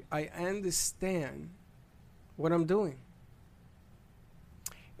coffee, I understand what I'm doing.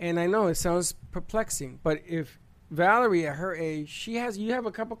 And I know it sounds perplexing, but if Valerie at her age, you have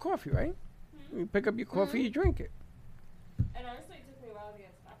a cup of coffee, right? You pick up your coffee, you drink it. And honestly, it took me a while to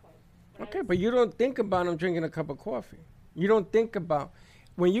get to that point. When I Okay, was- but you don't think about them drinking a cup of coffee. You don't think about,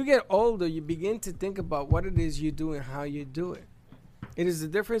 when you get older, you begin to think about what it is you do and how you do it. It is the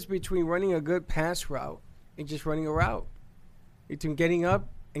difference between running a good pass route and just running a route, between getting up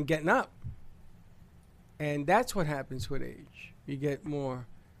and getting up. And that's what happens with age. You get more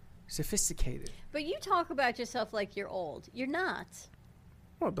sophisticated. But you talk about yourself like you're old. You're not.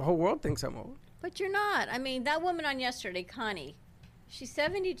 Well, the whole world thinks I'm old. But you're not. I mean, that woman on yesterday, Connie, she's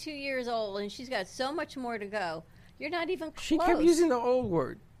 72 years old, and she's got so much more to go. You're not even close. She kept using the old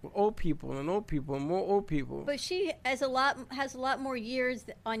word. Old people and old people and more old people. But she has a lot more years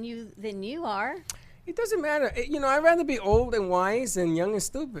on you than you are. It doesn't matter. I'd rather be old and wise than young and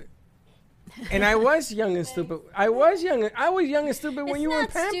stupid. And I was young and stupid. I was young and stupid when It's you were in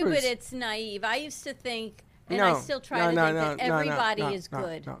not Pampers. stupid. It's naive. I used to think, and I still try to think that everybody is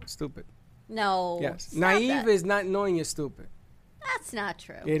good. No, stupid. No. Yes. stop Naive that. is not knowing you're stupid. That's not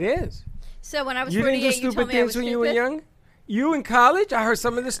true. It is. So when I was You 48, didn't do you stupid told me I was things when stupid? you were young? You in college? I heard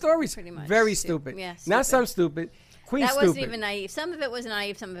some of the stories. Pretty much. Very stupid. Yeah, Not stupid. some stupid. Queen That stupid. wasn't even naive. Some of it was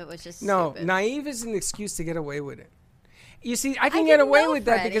naive. Some of it was just No, stupid. naive is an excuse to get away with it. You see, I can I get didn't away know, with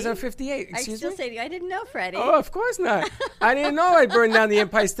that because Freddie. I'm 58. I Excuse still me? say to you, I didn't know, Freddie. Oh, of course not. I didn't know I burned down the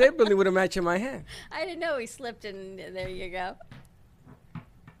Empire State Building with a match in my hand. I didn't know he slipped, and there you go.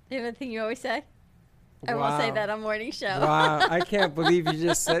 You have anything you always say? I won't say Wow. that on morning show. Wow, I can't believe you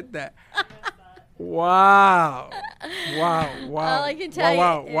just said that. Wow. All I can tell you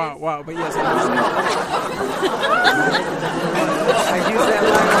Wow. But yes, I use that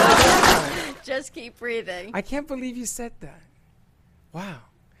line all the time. Just keep breathing. I can't believe you said that. Wow.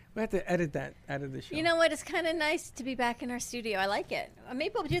 We have to edit that out of the show. You know what? It's kind of nice to be back in our studio. I like it.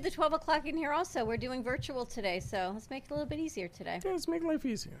 Maybe we'll do the 12 o'clock in here also. We're doing virtual today, so let's make it a little bit easier today. Yeah, let's make life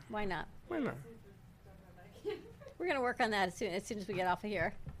easier. Why not? Why not? We're going to work on that as soon as we get off of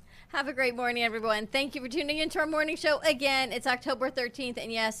here. Have a great morning, everyone. Thank you for tuning into our morning show. Again, it's October 13th,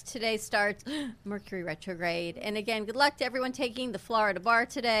 and yes, today starts Mercury retrograde. And again, good luck to everyone taking the Florida bar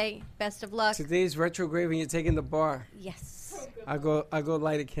today. Best of luck. Today's retrograde when you're taking the bar. Yes. I go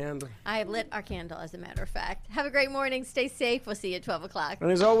light a candle. I have lit our candle, as a matter of fact. Have a great morning. Stay safe. We'll see you at 12 o'clock. And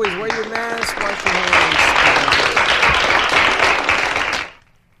as always, wear your mask, wash your hands.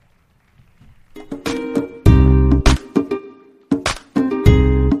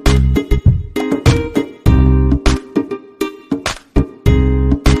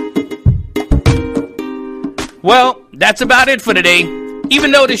 Well, that's about it for today.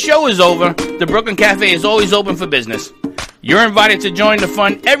 Even though the show is over, the Brooklyn Cafe is always open for business. You're invited to join the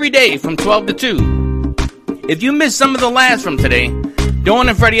fun every day from 12 to 2. If you missed some of the laughs from today, Dawn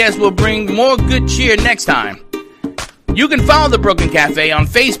and Freddie S. will bring more good cheer next time. You can follow the Brooklyn Cafe on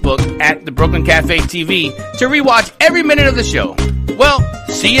Facebook at the Brooklyn Cafe TV to rewatch every minute of the show. Well,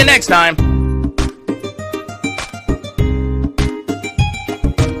 see you next time.